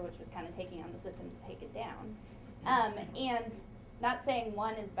counterculture, which was kind of taking on the system to take it down. And not saying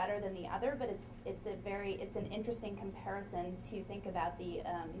one is better than the other, but it's an interesting comparison to think about the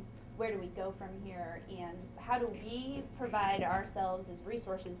where do we go from here, and how do we provide ourselves as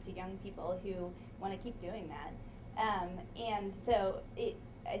resources to young people who want to keep doing that. And so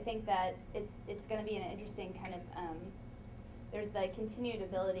I think that it's going to be an interesting kind of there's the continued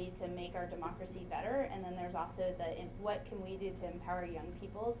ability to make our democracy better, and then there's also what can we do to empower young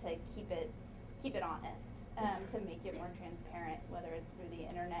people to keep it honest, to make it more transparent, whether it's through the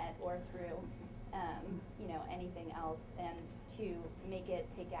internet or through you know, anything else, and to make it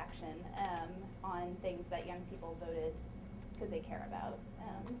take action on things that young people voted because they care about.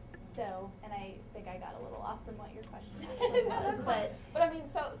 So, and I think I got a little off from what your question actually was, but I mean,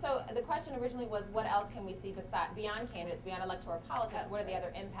 so the question originally was, what else can we see beyond candidates, beyond electoral politics? What are the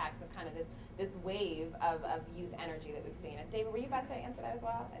other impacts of kind of this wave of youth energy that we've seen? And David, were you about to answer that as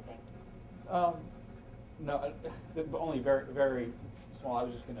well? I think. No, only very, very small. I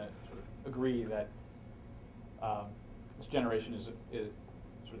was just going to sort of agree that this generation is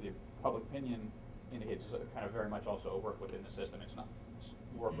sort of the public opinion indicates is kind of very much also a work within the system. It's not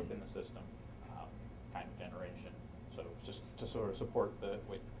work within the system kind of generation. So just to sort of support the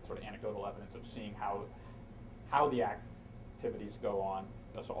sort of anecdotal evidence of seeing how the activities go on,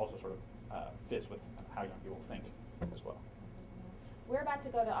 that's also sort of fits with how young people think as well. We're about to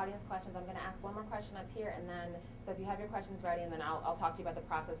go to audience questions. I'm going to ask one more question up here, and then, so if you have your questions ready, and then I'll talk to you about the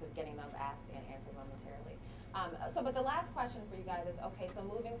process of getting those asked and answered momentarily. But the last question for you guys is, okay, so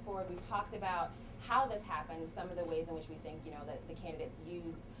moving forward, we've talked about how this happened, some of the ways in which we think, you know, that the candidates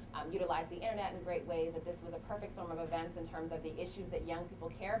utilized the internet in great ways, that this was a perfect storm of events in terms of the issues that young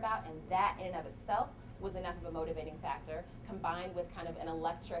people care about, and that in and of itself was enough of a motivating factor, combined with kind of an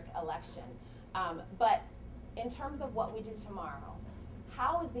electric election. But in terms of what we do tomorrow,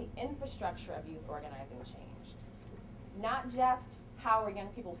 how is the infrastructure of youth organizing changed? Not just how are young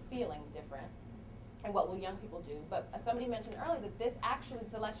people feeling different, and what will young people do, but somebody mentioned earlier that this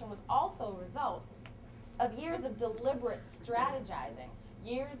election was also a result of years of deliberate strategizing,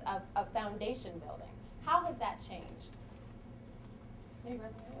 years of foundation building. How has that changed? Maybe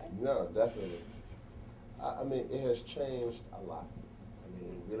right away? No, definitely. I mean, it has changed a lot. I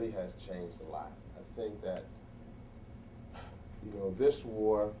mean, it really has changed a lot. I think that, you know, this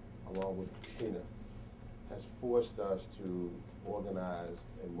war, along with Katrina, has forced us to organize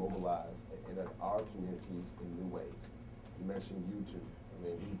and mobilize in our communities in new ways. You mentioned YouTube. I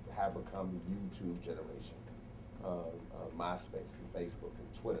mean, we have become the YouTube generation. MySpace and Facebook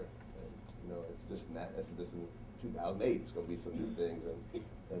and Twitter. And, you know, it's just not, it's just in 2008, it's going to be some new things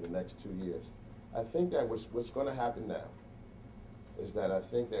in the next 2 years. I think that what's going to happen now is that I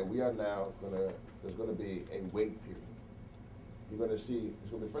think that we are now there's going to be a wait period. You're going to see,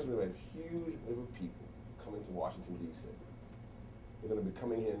 there's going to be, first of all, a huge wave of people coming to Washington, D.C. They're going to be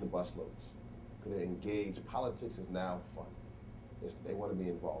coming here in the busloads because they're engaged. Politics is now fun. They want to be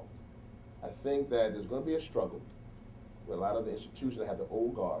involved. I think that there's going to be a struggle where a lot of the institutions that have the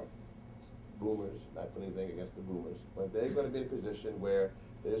old guard, boomers, not putting anything against the boomers, but they're going to be in a position where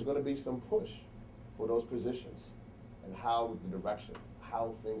there's going to be some push for those positions and how the direction,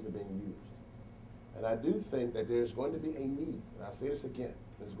 how things are being used. And I do think that there's going to be a need, and I'll say this again,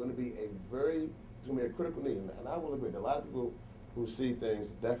 there's going to be a critical need, and I will agree, a lot of people who see things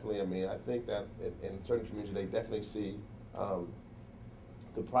definitely, I mean, I think that in certain communities, they definitely see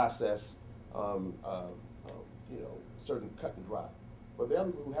the process, you know, certain cut and dry. But there are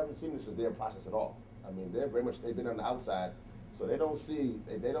people who haven't seen this as their process at all. I mean, they've been on the outside, so they don't see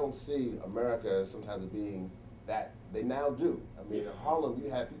America sometimes as being that. They now do. I mean, in Harlem, you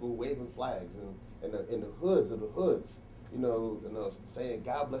have people waving flags and in the hoods of the hoods, you know, saying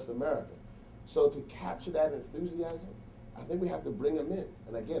 "God bless America." So to capture that enthusiasm, I think we have to bring them in,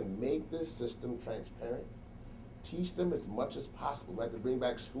 and again, make this system transparent. Teach them as much as possible. We have to bring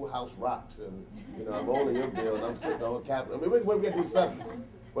back Schoolhouse Rocks, and you know, I'm only your bill, and I'm sitting on Capitol. I mean, we're gonna do something,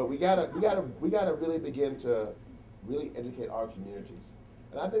 but we gotta really begin to really educate our communities.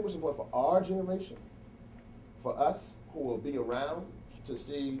 And I think what's important for our generation, for us who will be around to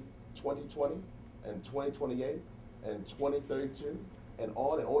see 2020 and 2028 and 2032 and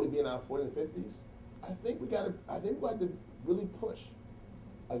on, and only be in our 40s and 50s, I think we have to really push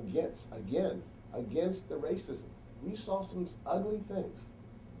against the racism. We saw some ugly things.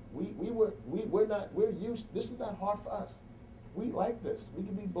 We're used, this is not hard for us. We like this. We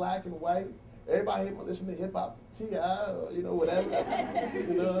can be black and white. Everybody here listen to hip hop, T.I., you know, whatever.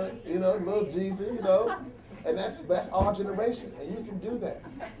 you know, Lil Jeezy, you know. And that's our generation, and you can do that.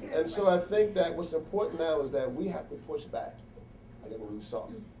 And so I think that what's important now is that we have to push back against what we saw.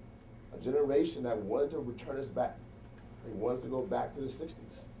 A generation that wanted to return us back. They wanted to go back to the 60s.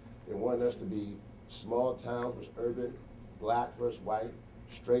 They wanted us to be small towns versus urban, black versus white,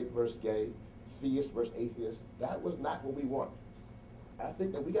 straight versus gay, theist versus atheist. That was not what we want. I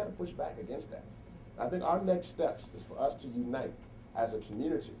think that we got to push back against that. I think our next steps is for us to unite as a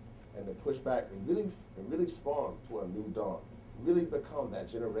community and to push back and really spawn toward a new dawn, really become that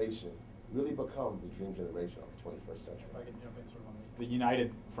generation, really become the dream generation of the 21st century. If I could jump in sort of on the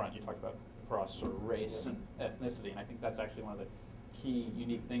united front, you talked about across sort of race and ethnicity, and I think that's actually one of the key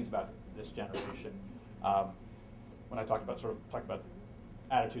unique things about this generation. When I talked about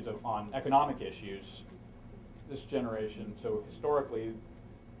attitudes on economic issues, this generation, so historically,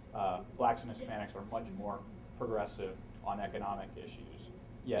 blacks and Hispanics are much more progressive on economic issues.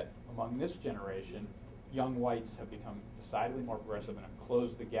 Yet among this generation, young whites have become decidedly more progressive and have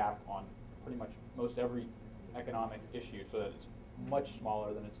closed the gap on pretty much most every economic issue, so that it's much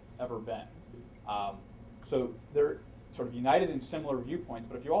smaller than it's ever been. So they're sort of united in similar viewpoints,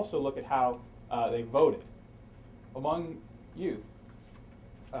 but if you also look at how they voted, among youth,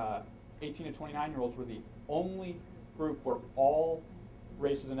 18 to 29-year-olds were the only group where all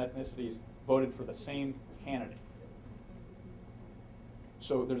races and ethnicities voted for the same candidate.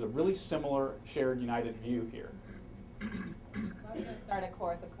 So there's a really similar shared united view here. I was going to start a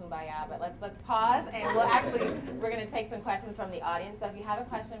chorus of Kumbaya, but let's pause, and we're going to take some questions from the audience. So if you have a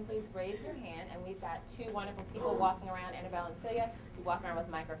question, please raise your hand, and we've got two wonderful people walking around, Annabelle and Celia, who walk around with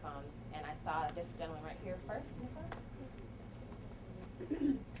microphones. And I saw this gentleman right here first.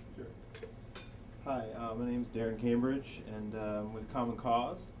 Sure. Hi, my name is Darren Cambridge, and I'm with Common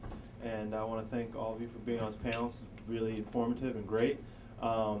Cause, and I want to thank all of you for being on this panel. It's really informative and great.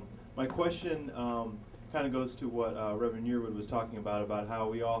 My question kind of goes to what Reverend Yearwood was talking about how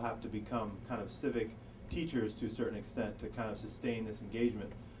we all have to become kind of civic teachers to a certain extent to kind of sustain this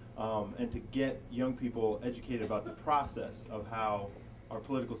engagement and to get young people educated about the process of how our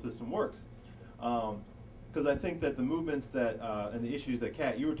political system works. Because I think that the movements that and the issues that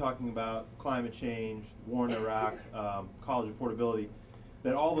Kat, you were talking about, climate change, war in Iraq, college affordability,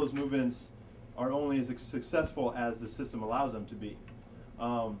 that all those movements are only as successful as the system allows them to be.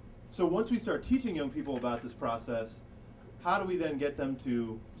 So once we start teaching young people about this process, how do we then get them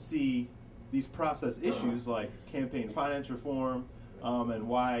to see these process issues like campaign finance reform, and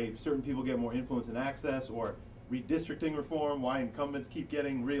why certain people get more influence and access, or redistricting reform, why incumbents keep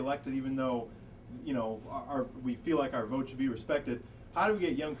getting reelected even though, you know, we feel like our vote should be respected? How do we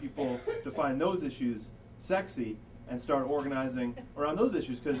get young people to find those issues sexy and start organizing around those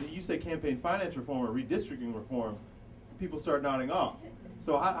issues? Because you say campaign finance reform or redistricting reform, people start nodding off.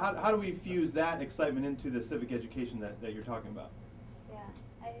 So how do we fuse that excitement into the civic education that you're talking about? Yeah,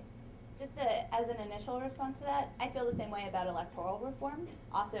 as an initial response to that, I feel the same way about electoral reform.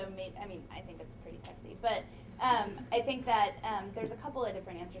 Also, I think it's pretty sexy, but I think that there's a couple of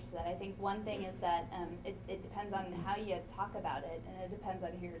different answers to that. I think one thing is that it depends on how you talk about it, and it depends on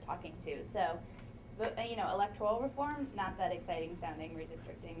who you're talking to. So, you know, electoral reform, not that exciting sounding,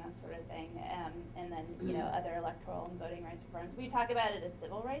 redistricting, that sort of thing, and then, you know, other electoral and voting rights reforms. We talk about it as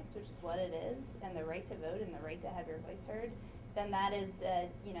civil rights, which is what it is, and the right to vote and the right to have your voice heard. Then that is,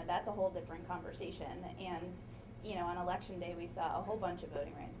 you know, that's a whole different conversation. And, you know, on election day, we saw a whole bunch of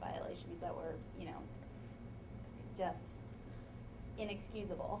voting rights violations that were, you know, just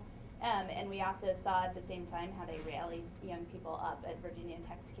inexcusable. And we also saw at the same time how they rallied young people up at Virginia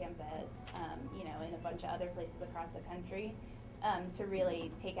Tech's campus, you know, and a bunch of other places across the country, to really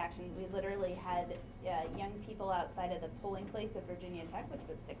take action. We literally had young people outside of the polling place at Virginia Tech, which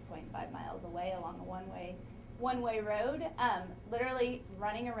was 6.5 miles away along a one-way road, literally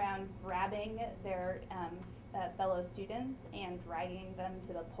running around grabbing their fellow students and dragging them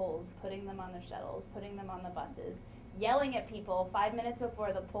to the polls, putting them on the shuttles, putting them on the buses, yelling at people 5 minutes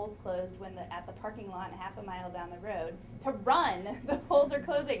before the polls closed at the parking lot half a mile down the road to run. The polls are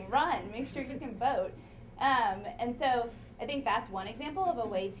closing, run, make sure you can vote. And so I think that's one example of a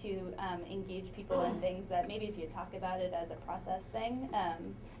way to engage people in things that maybe if you talk about it as a process thing,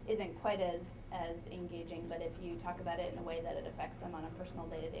 isn't quite as engaging, but if you talk about it in a way that it affects them on a personal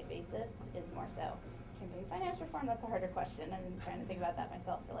day-to-day basis, is more so. Campaign finance reform, that's a harder question. I've been trying to think about that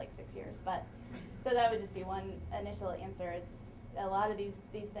myself for like 6 years. But so that would just be one initial answer. It's a lot of these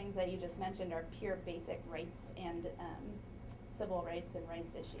things that you just mentioned are pure basic rights and civil rights and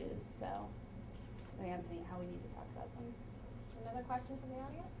rights issues. So I think that's how we need to talk about them. Another question from the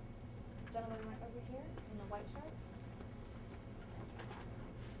audience? This gentleman right over here in the white shirt.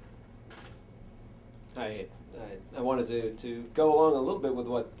 Hi, I wanted to go along a little bit with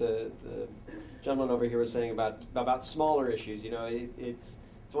what the gentleman over here was saying about smaller issues. You know, it's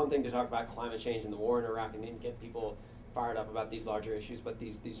one thing to talk about climate change and the war in Iraq and get people fired up about these larger issues, but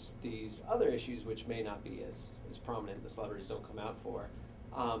these other issues which may not be as prominent, the celebrities don't come out for.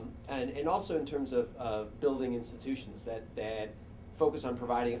 And also in terms of building institutions that focus on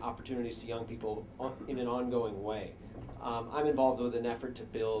providing opportunities to young people in an ongoing way. I'm involved with an effort to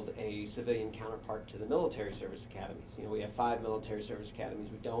build a civilian counterpart to the military service academies. You know, we have 5 military service academies.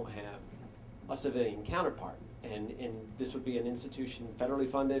 We don't have a civilian counterpart. And this would be an institution federally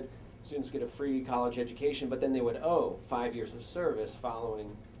funded. Students get a free college education, but then they would owe 5 years of service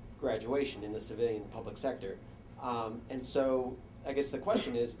following graduation in the civilian public sector. And so I guess the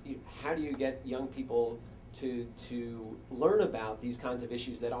question is, how do you get young people to learn about these kinds of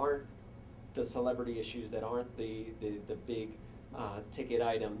issues that aren't the celebrity issues, that aren't the big ticket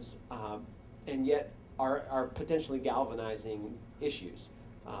items, and yet are potentially galvanizing issues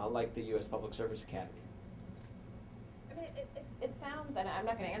like the U.S. Public Service Academy? I mean, it sounds, and I'm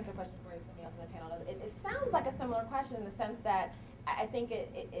not going to answer the question for you, somebody else on the panel does. It sounds like a similar question in the sense that I think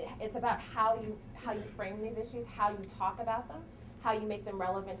it's about how you frame these issues, how you talk about them, how you make them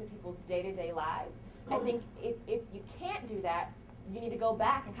relevant to people's day-to-day lives. I think if you can't do that, you need to go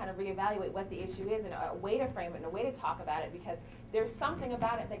back and kind of reevaluate what the issue is and a way to frame it and a way to talk about it, because there's something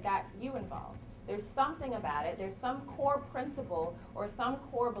about it that got you involved. There's something about it, there's some core principle or some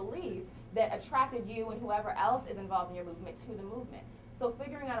core belief that attracted you and whoever else is involved in your movement to the movement. So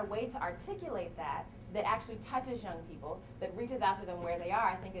figuring out a way to articulate that actually touches young people, that reaches out to them where they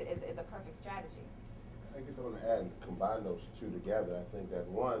are, I think is a perfect strategy. I guess I want to add and combine those two together. I think that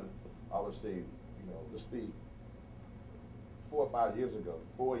one, obviously, let's be 4 or 5 years ago,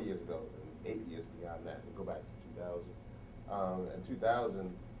 4 years ago, and 8 years beyond that, and go back to 2000. In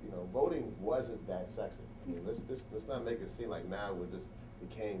 2000, voting wasn't that sexy. I mean, let's not make it seem like now it just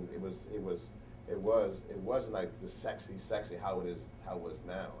became. It wasn't like the sexy how it is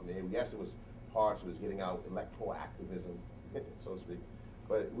now. I mean, yes, it was hard. It was getting out electoral activism, so to speak.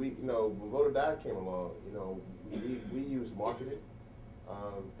 But when Vote or Die came along, we used marketing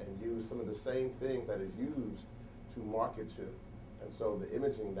and used some of the same things that is used to market to. And so the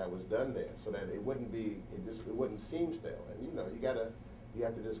imaging that was done there, so that it wouldn't seem stale. And you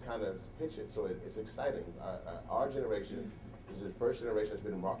have to just kind of pitch it so it's exciting. Our generation is the first generation that's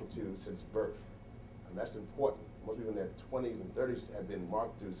been marketed to since birth, and that's important. Most people in their 20s and 30s have been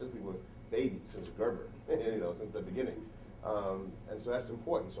marketed to since we were babies, since Gerber, since the beginning. And so that's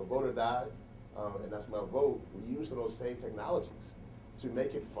important. So vote or die, and that's my vote. We use those same technologies to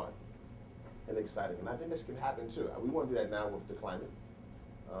make it fun and exciting. And I think this can happen too. We want to do that now with the climate.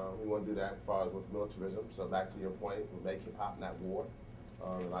 We want to do that as far as with militarism. So back to your point, we make hip hop not war.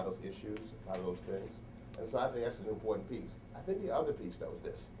 A lot of those issues, a lot of those things. And so I think that's an important piece. I think the other piece, though, is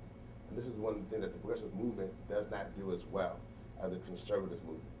this. And this is one thing that the progressive movement does not do as well as the conservative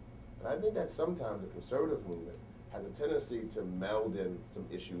movement. And I think that sometimes the conservative movement has a tendency to meld in some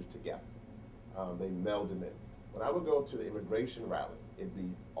issues together. They meld them in. When I would go to the immigration rally, it'd be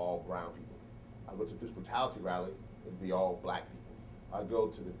all brown people. I go to the police brutality rally, it'd be all black people. I go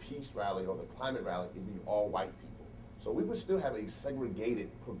to the peace rally or the climate rally, it'd be all white people. So we would still have a segregated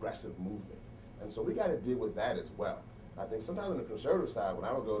progressive movement. And so we got to deal with that as well. I think sometimes on the conservative side, when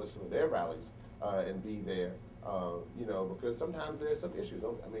I would go to some of their rallies and be there, because sometimes there's some issues.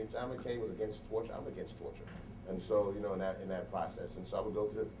 I mean, John McCain was against torture. I'm against torture. And so, in that process. And so I would go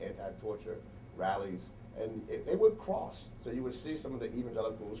to the anti-torture rallies, and they would cross. So you would see some of the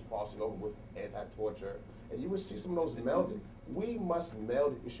evangelicals crossing over with anti-torture, and you would see some of those melding. We must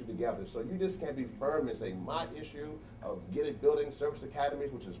meld the issue together. So you just can't be firm and say, my issue of building service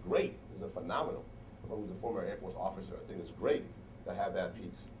academies, which is great, is a phenomenal. Who's a former Air Force officer, I think it's great to have that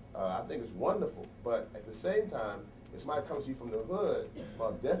piece. I think it's wonderful, but at the same time, if somebody comes to you from the hood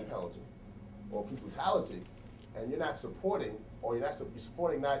about death penalty or police brutality, and you're not supporting, or you're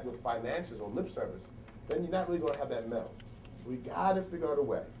supporting not with finances or lip service, then you're not really going to have that meld. We got to figure out a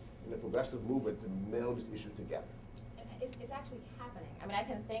way in the progressive movement to meld these issues together. It's actually happening. I mean, I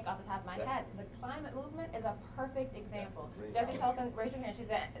can think off the top of my head. The climate movement is a perfect example. Jessie Shelton, raise your hand. She's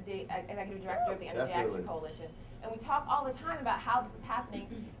the executive director of the Energy Action Coalition. And we talk all the time about how this is happening.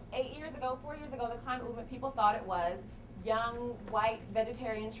 8 years ago, 4 years ago, the climate movement, people thought it was young, white,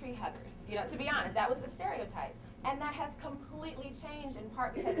 vegetarian tree huggers. To be honest, that was the stereotype. And that has completely changed in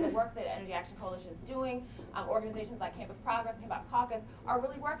part because of the work that Energy Action Coalition is doing. Organizations like Campus Progress and Hip Hop Caucus are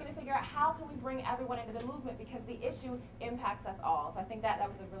really working to figure out how can we bring everyone into the movement because the issue impacts us all. So I think that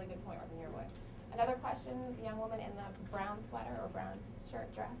was a really good point, Reverend Yearwood. Another question, the young woman in the brown sweater or brown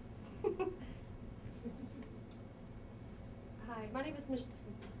shirt dress. Hi, my name is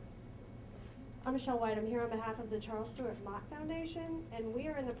I'm Michelle White. I'm here on behalf of the Charles Stewart Mott Foundation, and we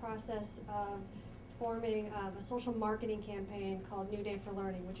are in the process of forming a social marketing campaign called New Day for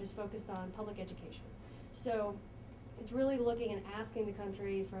Learning, which is focused on public education. So it's really looking and asking the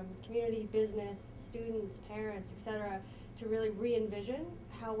country from community, business, students, parents, et cetera, to really re-envision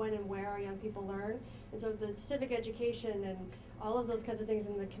how, when, and where our young people learn. And so the civic education and all of those kinds of things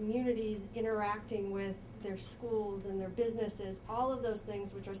in the communities interacting with their schools and their businesses, all of those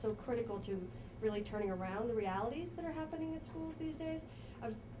things which are so critical to really turning around the realities that are happening in schools these days. I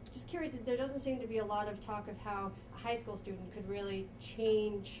was just curious, there doesn't seem to be a lot of talk of how a high school student could really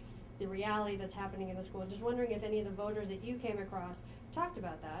change the reality that's happening in the school. Just wondering if any of the voters that you came across talked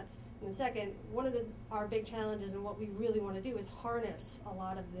about that. And then second, one of our big challenges and what we really want to do is harness a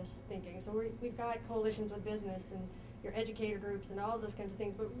lot of this thinking. So we've got coalitions with business and your educator groups and all of those kinds of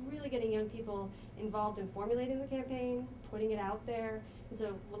things, but really getting young people involved in formulating the campaign, putting it out there. And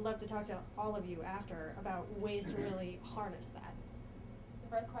so would love to talk to all of you after about ways to really harness that.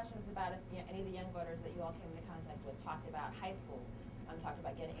 The first question was about if any of the young voters that you all came into contact with talked about high school, talked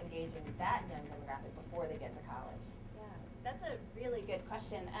about engaging that young demographic before they get to college. Yeah, that's a really good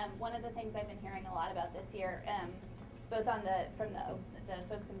question. One of the things I've been hearing a lot about this year, both from the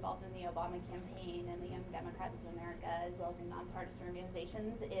folks involved in the Obama campaign and the Young Democrats of America, as well as in nonpartisan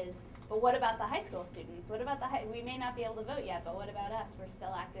organizations, is, but what about the high school students? What about we may not be able to vote yet, but what about us? We're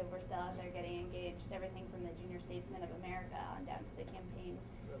still active, we're still out there getting engaged, everything from the Junior Statesmen of America on down to the campaign.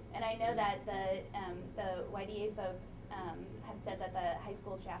 And I know that the YDA folks have said that the high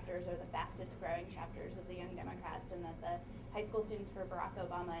school chapters are the fastest growing chapters of the Young Democrats, and that the high school students for Barack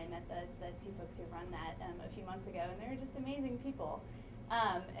Obama, I met the two folks who run that a few months ago, and they're just amazing people.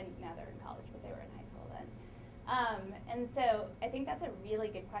 And now they're in college, but they were in high school then. And so I think that's a really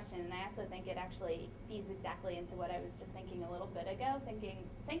good question, and I also think it actually feeds exactly into what I was just thinking a little bit ago,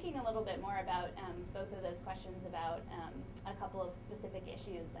 thinking a little bit more about both of those questions about a couple of specific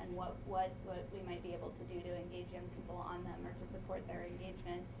issues and what we might be able to do to engage young people on them or to support their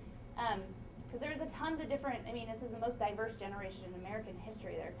engagement. because there's a tons of different, I mean, this is the most diverse generation in American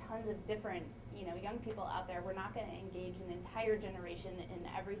history. There are tons of different, young people out there. We're not going to engage an entire generation in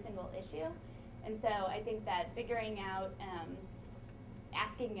every single issue. And so I think that figuring out,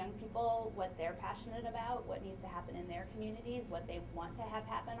 asking young people what they're passionate about, what needs to happen in their communities, what they want to have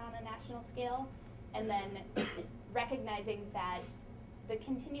happen on a national scale, and then recognizing that the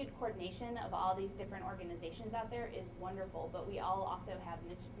continued coordination of all these different organizations out there is wonderful, but we all also have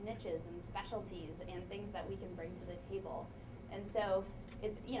niches and specialties and things that we can bring to the table. And so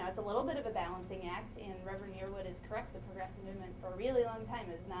it's a little bit of a balancing act, and Reverend Yearwood is correct. The progressive movement for a really long time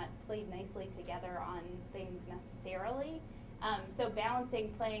has not played nicely together on things necessarily. So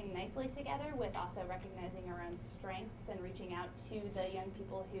balancing playing nicely together with also recognizing our own strengths and reaching out to the young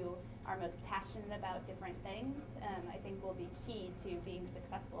people who are most passionate about different things, I think will be key to being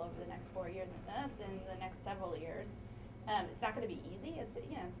successful over the next 4 years and the next several years. It's not going to be easy. It's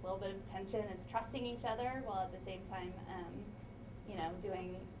a little bit of tension. It's trusting each other while at the same time,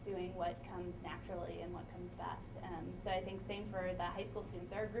 doing what comes naturally and what comes best. So I think same for the high school students.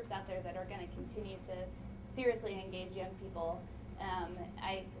 There are groups out there that are going to continue to seriously engage young people.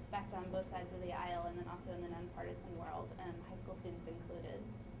 I suspect on both sides of the aisle, and then also in the nonpartisan world, high school students included.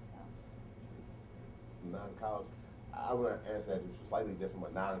 So. Non-college, I want to answer that just slightly different,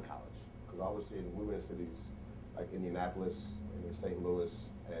 but non-college, because obviously in women cities like Indianapolis and in St. Louis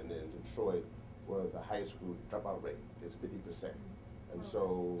and in Detroit, where the high school dropout rate is 50%, and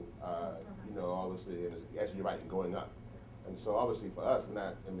so obviously, and it's actually you're right, and going up. And so obviously for us,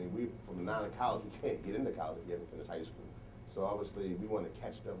 we from the non-college, you can't get into college if you haven't finished high school. So obviously we want to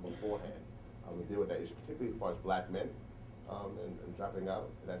catch them beforehand and deal with that issue, particularly as far as black men and dropping out.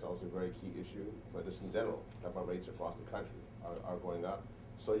 That's also a very key issue, but just in general, dropout rates across the country are going up.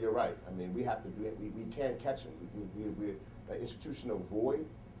 So you're right. We have to we can't catch them. The institutional void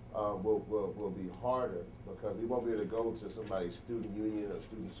will be harder because we won't be able to go to somebody's student union or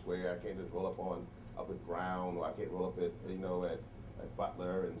student square. I can't just roll up at Brown, or I can't roll up at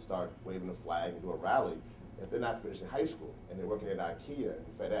Butler and start waving a flag and do a rally if they're not finishing high school and they're working at IKEA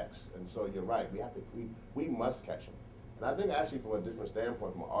and FedEx. And so you're right, we must catch them. And I think actually from a different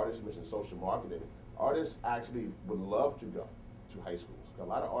standpoint, from an artist mission social marketing, artists actually would love to go to high schools. A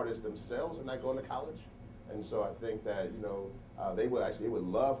lot of artists themselves are not going to college. And so I think that, they would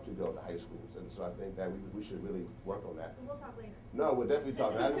love to go to high schools. And so I think that we should really work on that. So we'll talk later. No, we'll definitely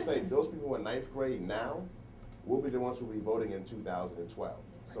talk. And I would say those people who are in ninth grade now will be the ones who will be voting in 2012.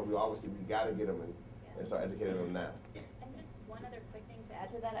 So we got to get them and start educating them now. And just one other quick thing to add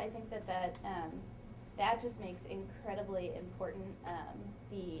to that, I think that just makes incredibly important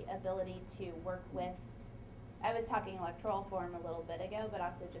the ability to work with, I was talking electoral reform a little bit ago, but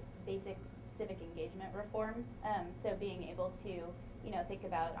also just basic civic engagement reform. So being able to, think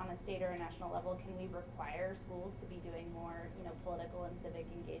about on a state or a national level, can we require schools to be doing more, political and civic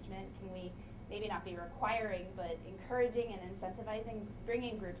engagement? Can we maybe not be requiring, but encouraging and incentivizing,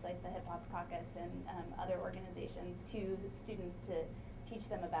 bringing groups like the Hip Hop Caucus and other organizations to students to teach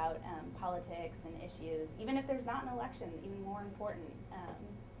them about politics and issues, even if there's not an election, even more important.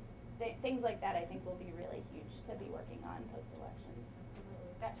 Things like that I think will be really huge to be working on post-election.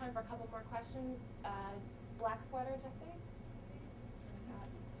 Absolutely. Got time for a couple more questions. Black sweater, Jesse?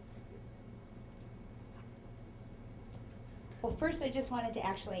 Well, first I just wanted to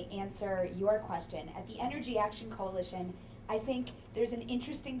actually answer your question. At the Energy Action Coalition, I think there's an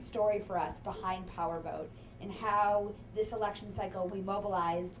interesting story for us behind Power Vote and how this election cycle we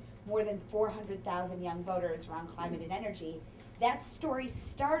mobilized more than 400,000 young voters around climate and energy. That story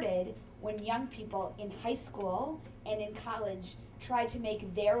started when young people in high school and in college tried to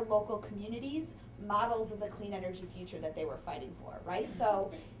make their local communities models of the clean energy future that they were fighting for, right? So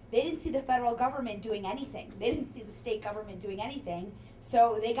they didn't see the federal government doing anything. They didn't see the state government doing anything.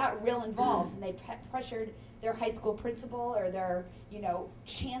 So they got real involved and they pressured their high school principal or their,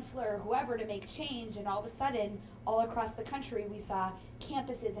 chancellor or whoever to make change. And all of a sudden, all across the country, we saw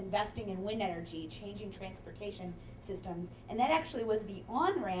campuses investing in wind energy, changing transportation systems. And that actually was the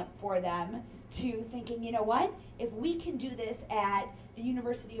on-ramp for them to thinking, you know what? If we can do this at the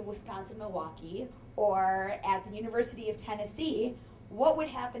University of Wisconsin-Milwaukee or at the University of Tennessee, what would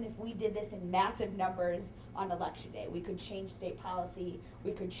happen if we did this in massive numbers on election day? We could change state policy,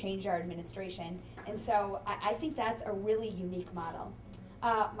 we could change our administration, and so I think that's a really unique model.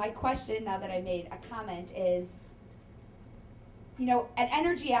 My question, now that I made a comment, is, at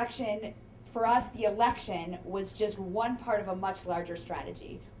Energy Action, for us, the election was just one part of a much larger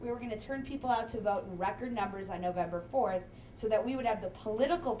strategy. We were going to turn people out to vote in record numbers on November 4th so that we would have the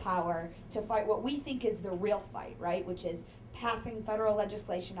political power to fight what we think is the real fight, right? Which is passing federal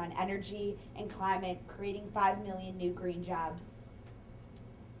legislation on energy and climate, creating 5 million new green jobs.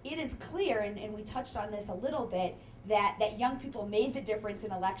 It is clear, and we touched on this a little bit, that young people made the difference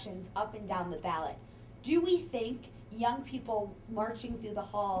in elections up and down the ballot. Do we think young people marching through the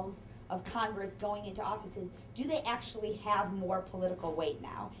halls of Congress going into offices, do they actually have more political weight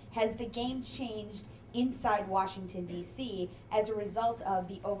now? Has the game changed inside Washington, D.C. as a result of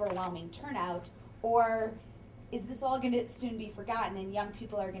the overwhelming turnout, or is this all going to soon be forgotten and young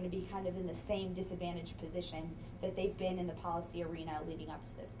people are going to be kind of in the same disadvantaged position that they've been in the policy arena leading up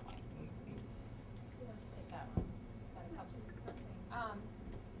to this point?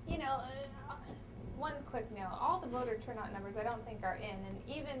 You know, one quick note, all the voter turnout numbers I don't think are in, and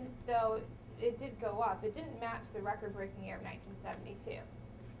even though it did go up, it didn't match the record-breaking year of 1972.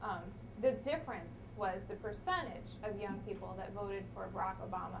 The difference was the percentage of young people that voted for Barack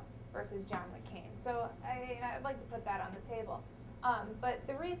Obama versus John McCain. So I'd like to put that on the table. But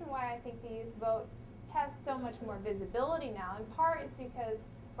the reason why I think the youth vote has so much more visibility now, in part, is because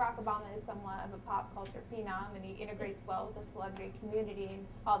Barack Obama is somewhat of a pop culture phenom, and he integrates well with the celebrity community and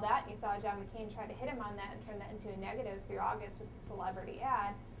all that. And you saw John McCain try to hit him on that and turn that into a negative through August with the celebrity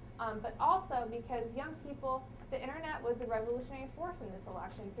ad. But also because young people, the internet was a revolutionary force in this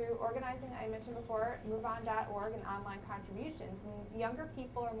election through organizing, I mentioned before, MoveOn.org and online contributions. And younger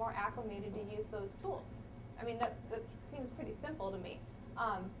people are more acclimated to use those tools. I mean, that seems pretty simple to me.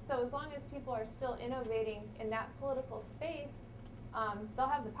 So as long as people are still innovating in that political space, they'll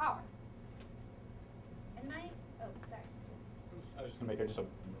have the power. And sorry. I was just going to make just a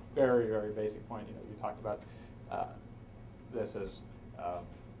very, very basic point. You know, you talked about this as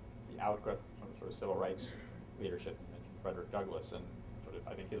the outgrowth of some sort of civil rights leadership. You mentioned Frederick Douglass, and sort of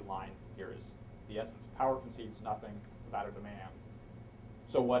I think his line here is the essence: power concedes nothing without a demand.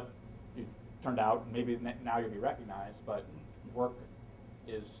 So what you turned out, maybe now you'll be recognized, but work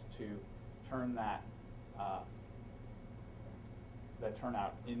is to turn that that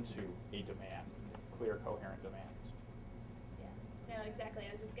turnout into a demand, clear, coherent demands. Yeah, no, exactly.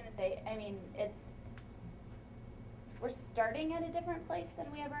 I was just going to say, I mean, we're starting at a different place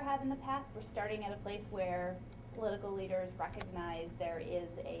than we ever have in the past. We're starting at a place where political leaders recognize there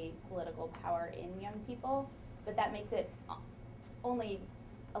is a political power in young people, but that makes it only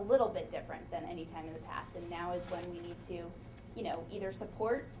a little bit different than any time in the past. And now is when we need to, you know, either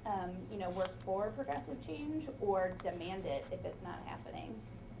support, work for progressive change or demand it if it's not happening.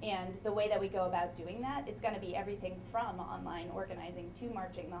 And the way that we go about doing that, it's going to be everything from online organizing to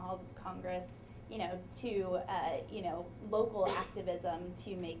marching the halls of Congress, to local activism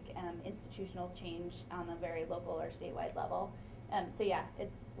to make institutional change on a very local or statewide level. So yeah,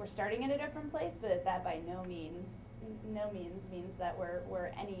 we're starting at a different place, but that by no means means that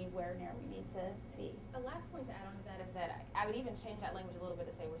we're anywhere near we need to be. The last point to add on to that is that I would even change that language a little bit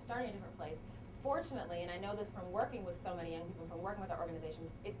to say we're starting a different place. Fortunately, and I know this from working with so many young people, from working with our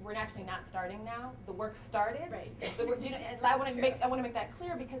organizations, we're actually not starting now. The work started. Right. And I want to make that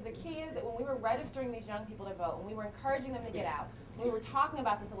clear, because the key is that when we were registering these young people to vote, when we were encouraging them to get out, when we were talking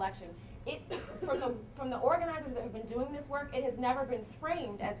about this election, from the organizers that have been doing this work, it has never been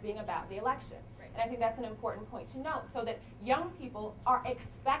framed as being about the election. Right. And I think that's an important point to note, so that young people are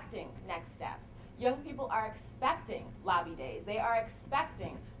expecting next steps. Young people are expecting lobby days. They are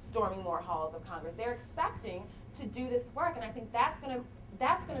expecting storming more halls of Congress. They're expecting to do this work, and I think that's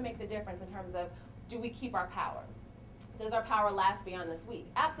gonna make the difference in terms of, do we keep our power? Does our power last beyond this week?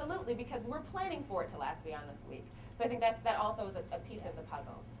 Absolutely, because we're planning for it to last beyond this week. So I think that also is a piece of the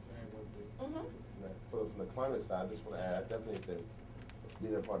puzzle. Mm-hmm. So from the climate side, I just want to add, I definitely think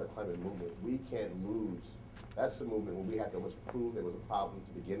being a part of the climate movement, we can't lose. That's the movement when we had to prove there was a problem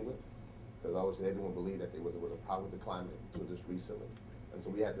to begin with, because obviously they didn't believe that there was a problem with the climate until just recently. And so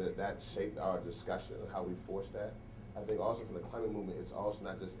that shaped our discussion of how we forced that. I think also from the climate movement, it's also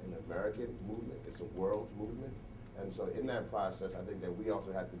not just an American movement, it's a world movement. And so in that process, I think that we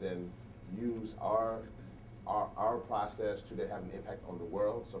also have to then use our process to then have an impact on the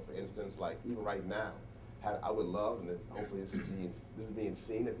world. So for instance, like even right now, I would love, and hopefully this is being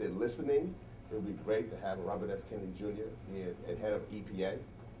seen, if they're listening, it would be great to have Robert F. Kennedy Jr. the head of EPA. It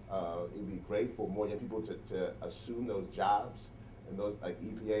would be great for more young people to assume those jobs and those like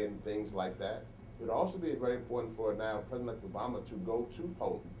EPA and things like that. It would also be very important for now President Obama to go to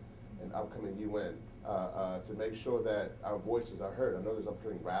Poland and upcoming UN to make sure that our voices are heard. I know there's an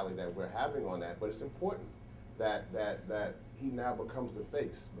upcoming rally that we're having on that, but it's important that he now becomes the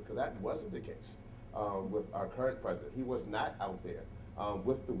face, because that wasn't the case with our current president. He was not out there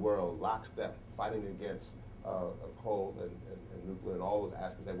with the world lockstep fighting against coal and nuclear and all those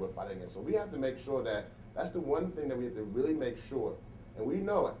aspects that we're fighting against. So we have to make sure that that's the one thing that we have to really make sure, and we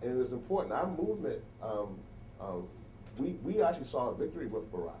know it, and it was important. Our movement, we actually saw a victory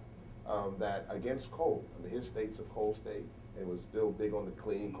with Barack that against coal. I mean, his state's a coal state, and it was still big on the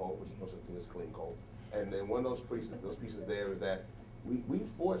clean coal, which is no such thing as clean coal. And then one of those pieces there is that we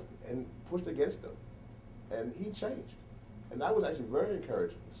forced and pushed against him, and he changed. And that was actually very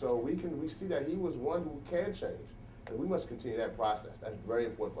encouraging. So we see that he was one who can change, and we must continue that process. That's very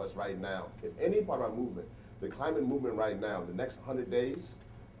important for us right now. If any part of our movement, the climate movement right now, the next 100 days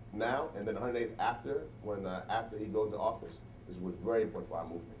now, and then 100 days after, when after he goes into office, is what's very important for our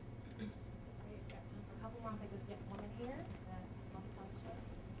movement. Great, got time for a couple more. I'll take this woman here.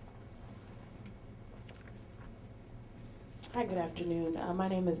 Hi, good afternoon. My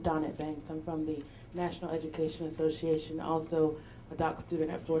name is Donette Banks. I'm from the National Education Association, also a doc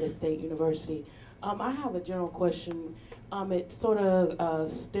student at Florida State University. I have a general question. It sort of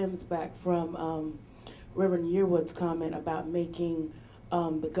stems back from Reverend Yearwood's comment about making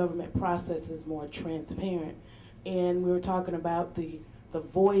the government processes more transparent. And we were talking about the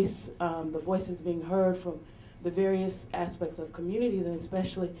voices being heard from the various aspects of communities, and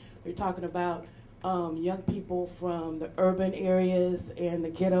especially we're talking about young people from the urban areas and the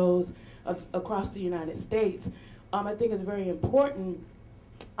ghettos across the United States. I think it's very important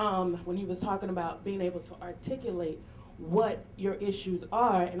when he was talking about being able to articulate what your issues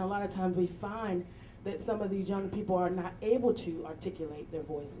are, and a lot of times we find that some of these young people are not able to articulate their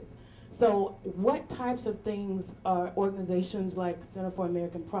voices. So what types of things are organizations like Center for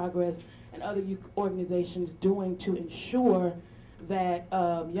American Progress and other youth organizations doing to ensure that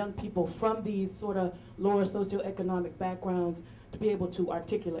young people from these sort of lower socioeconomic backgrounds to be able to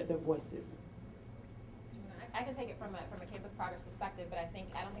articulate their voices? I can take it from a campus progress perspective, but I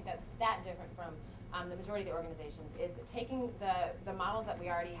don't think that's that different from the majority of the organizations, is taking the models that we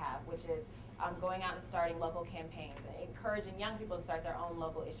already have, which is going out and starting local campaigns, encouraging young people to start their own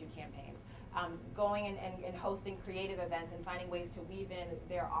local issue campaigns, going and hosting creative events and finding ways to weave in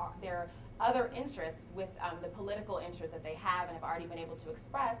their other interests with the political interests that they have and have already been able to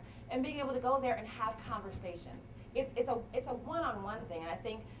express, and being able to go there and have conversations. It's a one-on-one thing, and I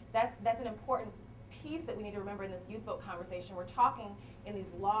think that's an important piece that we need to remember in this youth vote conversation. We're talking in these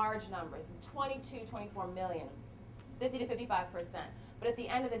large numbers, 22, 24 million, 50 to 55%. But at the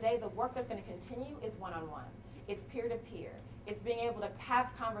end of the day, the work that's going to continue is one-on-one. It's peer-to-peer. It's being able to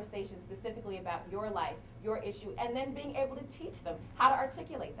have conversations specifically about your life, your issue, and then being able to teach them how to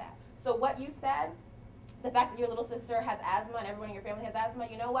articulate that. So what you said, the fact that your little sister has asthma and everyone in your family has asthma,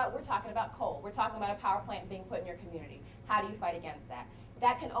 you know what? We're talking about coal. We're talking about a power plant being put in your community. How do you fight against that?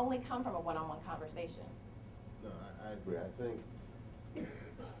 That can only come from a one-on-one conversation. No, I agree. I think,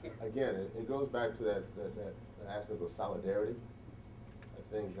 again, it goes back to that aspect of solidarity. I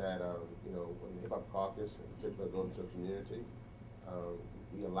think that, when the Hip Hop Caucus in particular goes into a community,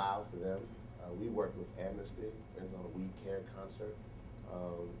 we allow for them. We work with Amnesty, for instance, on a We Care concert,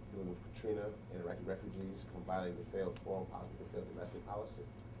 dealing with Katrina and Iraqi refugees, combining the failed foreign policy with failed domestic policy.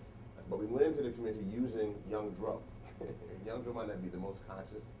 But we went into the community using Young Dro. Young Dro might not be the most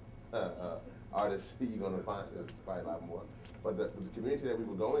conscious artist you're going to find. There's probably a lot more. But the community that we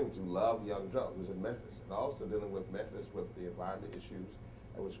were going to loved Young Dro. It was in Memphis. And also dealing with Memphis with the environment issues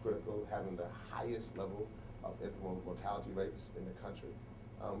that was critical, having the highest level of infant mortality rates in the country.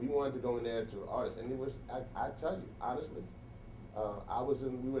 We wanted to go in there to artists, and it was, I tell you, honestly,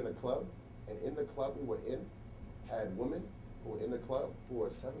 we were in a club, and in the club we were in, had women who were in the club who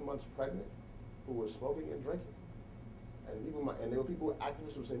were 7 months pregnant, who were smoking and drinking. And there were people,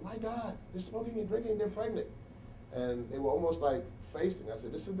 activists who would say, my God, they're smoking and drinking, they're pregnant. And they were almost like facing, I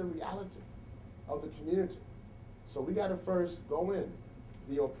said, this is the reality of the community. So we gotta first go in.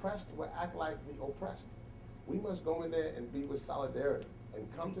 The oppressed will act like the oppressed. We must go in there and be with solidarity and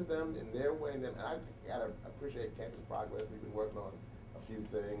come to them in their way. And I gotta appreciate Campus Progress. We've been working on a few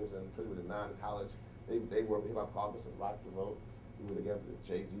things, and particularly with the non-college, they work with Hip Hop Caucus and Rock the Vote. We were together at the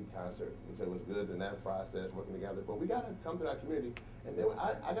Jay-Z concert, and so it was good in that process, working together. But we gotta come to that community. And then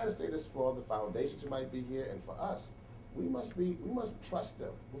I gotta say this for all the foundations who might be here, and for us, we must trust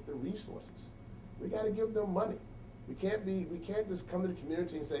them with the resources. We gotta give them money. We can't just come to the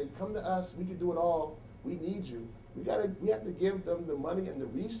community and say, come to us, we can do it all, we need you. We have to give them the money and the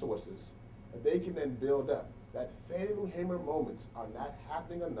resources that they can then build up. That Fannie Lou Hamer moments are not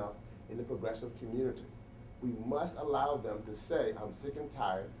happening enough in the progressive community. We must allow them to say, I'm sick and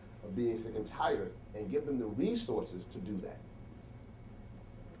tired of being sick and tired, and give them the resources to do that.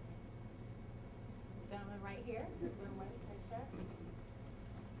 This gentleman right here, blue white picture.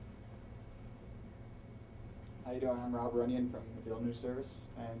 How you doing? I'm Rob Runyon from the Bill News Service,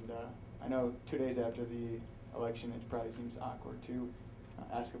 and I know 2 days after the election, it probably seems awkward to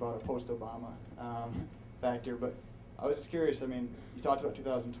ask about a post-Obama factor, but I was just curious. I mean, you talked about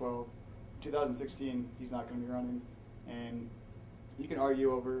 2012, 2016. He's not going to be running, and you can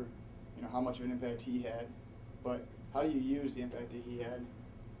argue over, how much of an impact he had, but how do you use the impact that he had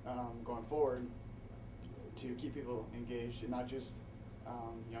going forward to keep people engaged, and not just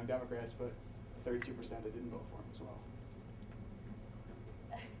young Democrats, but the 32% that didn't vote for him as well?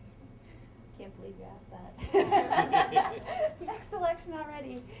 Can't believe you asked that. Next election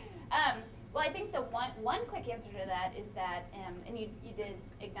already. Well, I think the one quick answer to that is that, and you did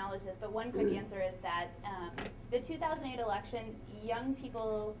acknowledge this, but one quick answer is that the 2008 election, young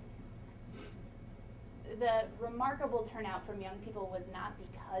people, the remarkable turnout from young people was not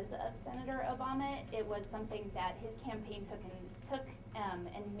because of Senator Obama. It was something that his campaign took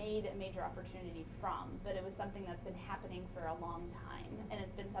and made a major opportunity from. But it was something that's been happening for a long time, and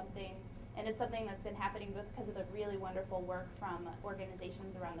it's something that's been happening both because of the really wonderful work from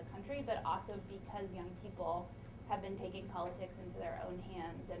organizations around the country, but also because young people have been taking politics into their own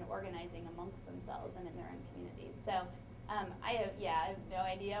hands and organizing amongst themselves and in their own communities. So I have no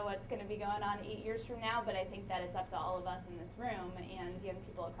idea what's going to be going on 8 years from now, but I think that it's up to all of us in this room and young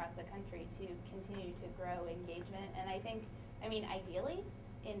people across the country to continue to grow engagement. And I think, ideally,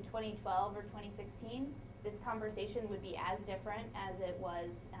 in 2012 or 2016, this conversation would be as different as it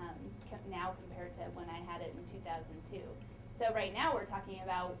was now compared to when I had it in 2002. So right now we're talking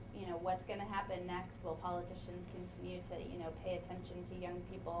about, what's going to happen next. Will politicians continue to, pay attention to young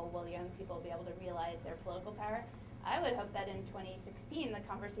people? Will young people be able to realize their political power? I would hope that in 2016 the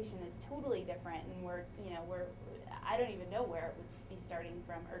conversation is totally different, and I don't even know where it would be starting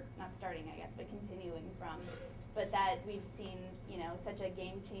from, or not starting, I guess, but continuing from. But that we've seen, such a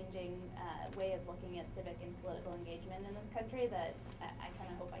game-changing way of looking at civic and political engagement in this country that I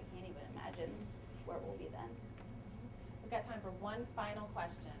kind of hope I can't even imagine where we'll be then. We've got time for one final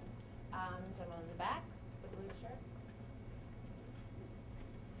question. Gentleman in the back, the blue shirt.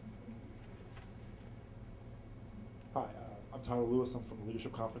 Hi, I'm Tyler Lewis. I'm from the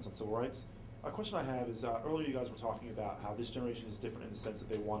Leadership Conference on Civil Rights. A question I have is, earlier you guys were talking about how this generation is different in the sense that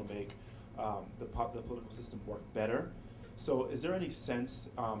they want to make the political system work better. So is there any sense,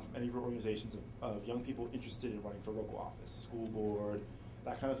 any of your organizations, of young people interested in running for local office, school board,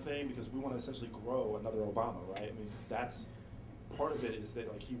 that kind of thing? Because we want to essentially grow another Obama, right? I mean, that's part of it, is that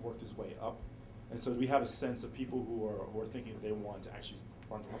he worked his way up. And so do we have a sense of people who are thinking that they want to actually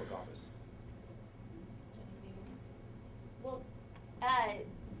run for public office? Well,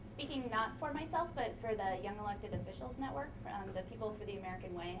 speaking not for myself, but for the Young Elected Officials Network, the People for the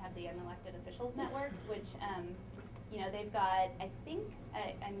American Way have the Young Elected Officials Network, which, they've got, I think,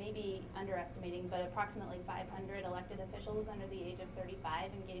 I may be underestimating, but approximately 500 elected officials under the age of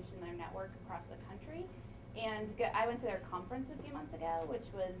 35 engaged in their network across the country. And I went to their conference a few months ago, which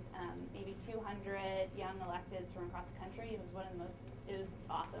was maybe 200 young electeds from across the country. It was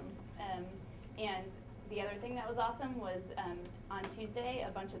awesome. And the other thing that was awesome was on Tuesday,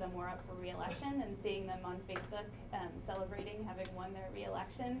 a bunch of them were up for re-election, and seeing them on Facebook celebrating having won their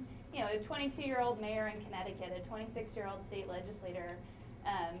re-election. A 22-year-old mayor in Connecticut, a 26-year-old state legislator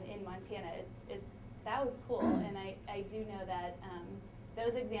in Montana. That was cool, and I do know that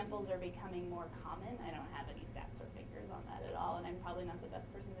those examples are becoming more common. I don't have any stats or figures on that at all, and I'm probably not the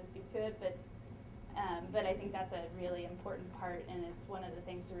best person to speak to it, but I think that's a really important part, and it's one of the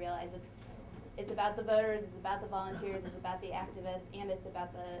things to realize. It's about the voters, it's about the volunteers, it's about the activists, and it's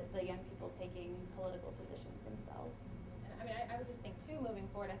about the young people taking political positions themselves. I would just think too, moving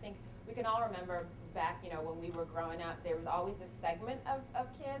forward, I think we can all remember back, when we were growing up, there was always this segment of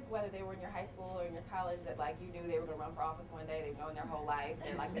kids, whether they were in your high school or in your college, that you knew they were going to run for office one day. They've known their whole life.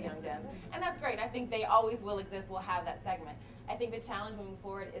 They're like the young Dems. And that's great. I think they always will exist. We'll have that segment. I think the challenge moving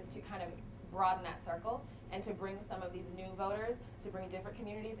forward is to kind of broaden that circle and to bring some of these new voters, to bring different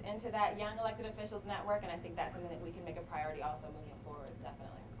communities into that Young Elected Officials Network. And I think that's something that we can make a priority also moving forward,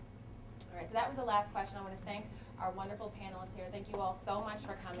 definitely. All right, so that was the last question. I want to thank our wonderful panelists here. Thank you all so much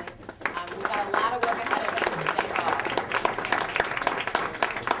for coming. We've got a lot of work ahead of us. Thank you all.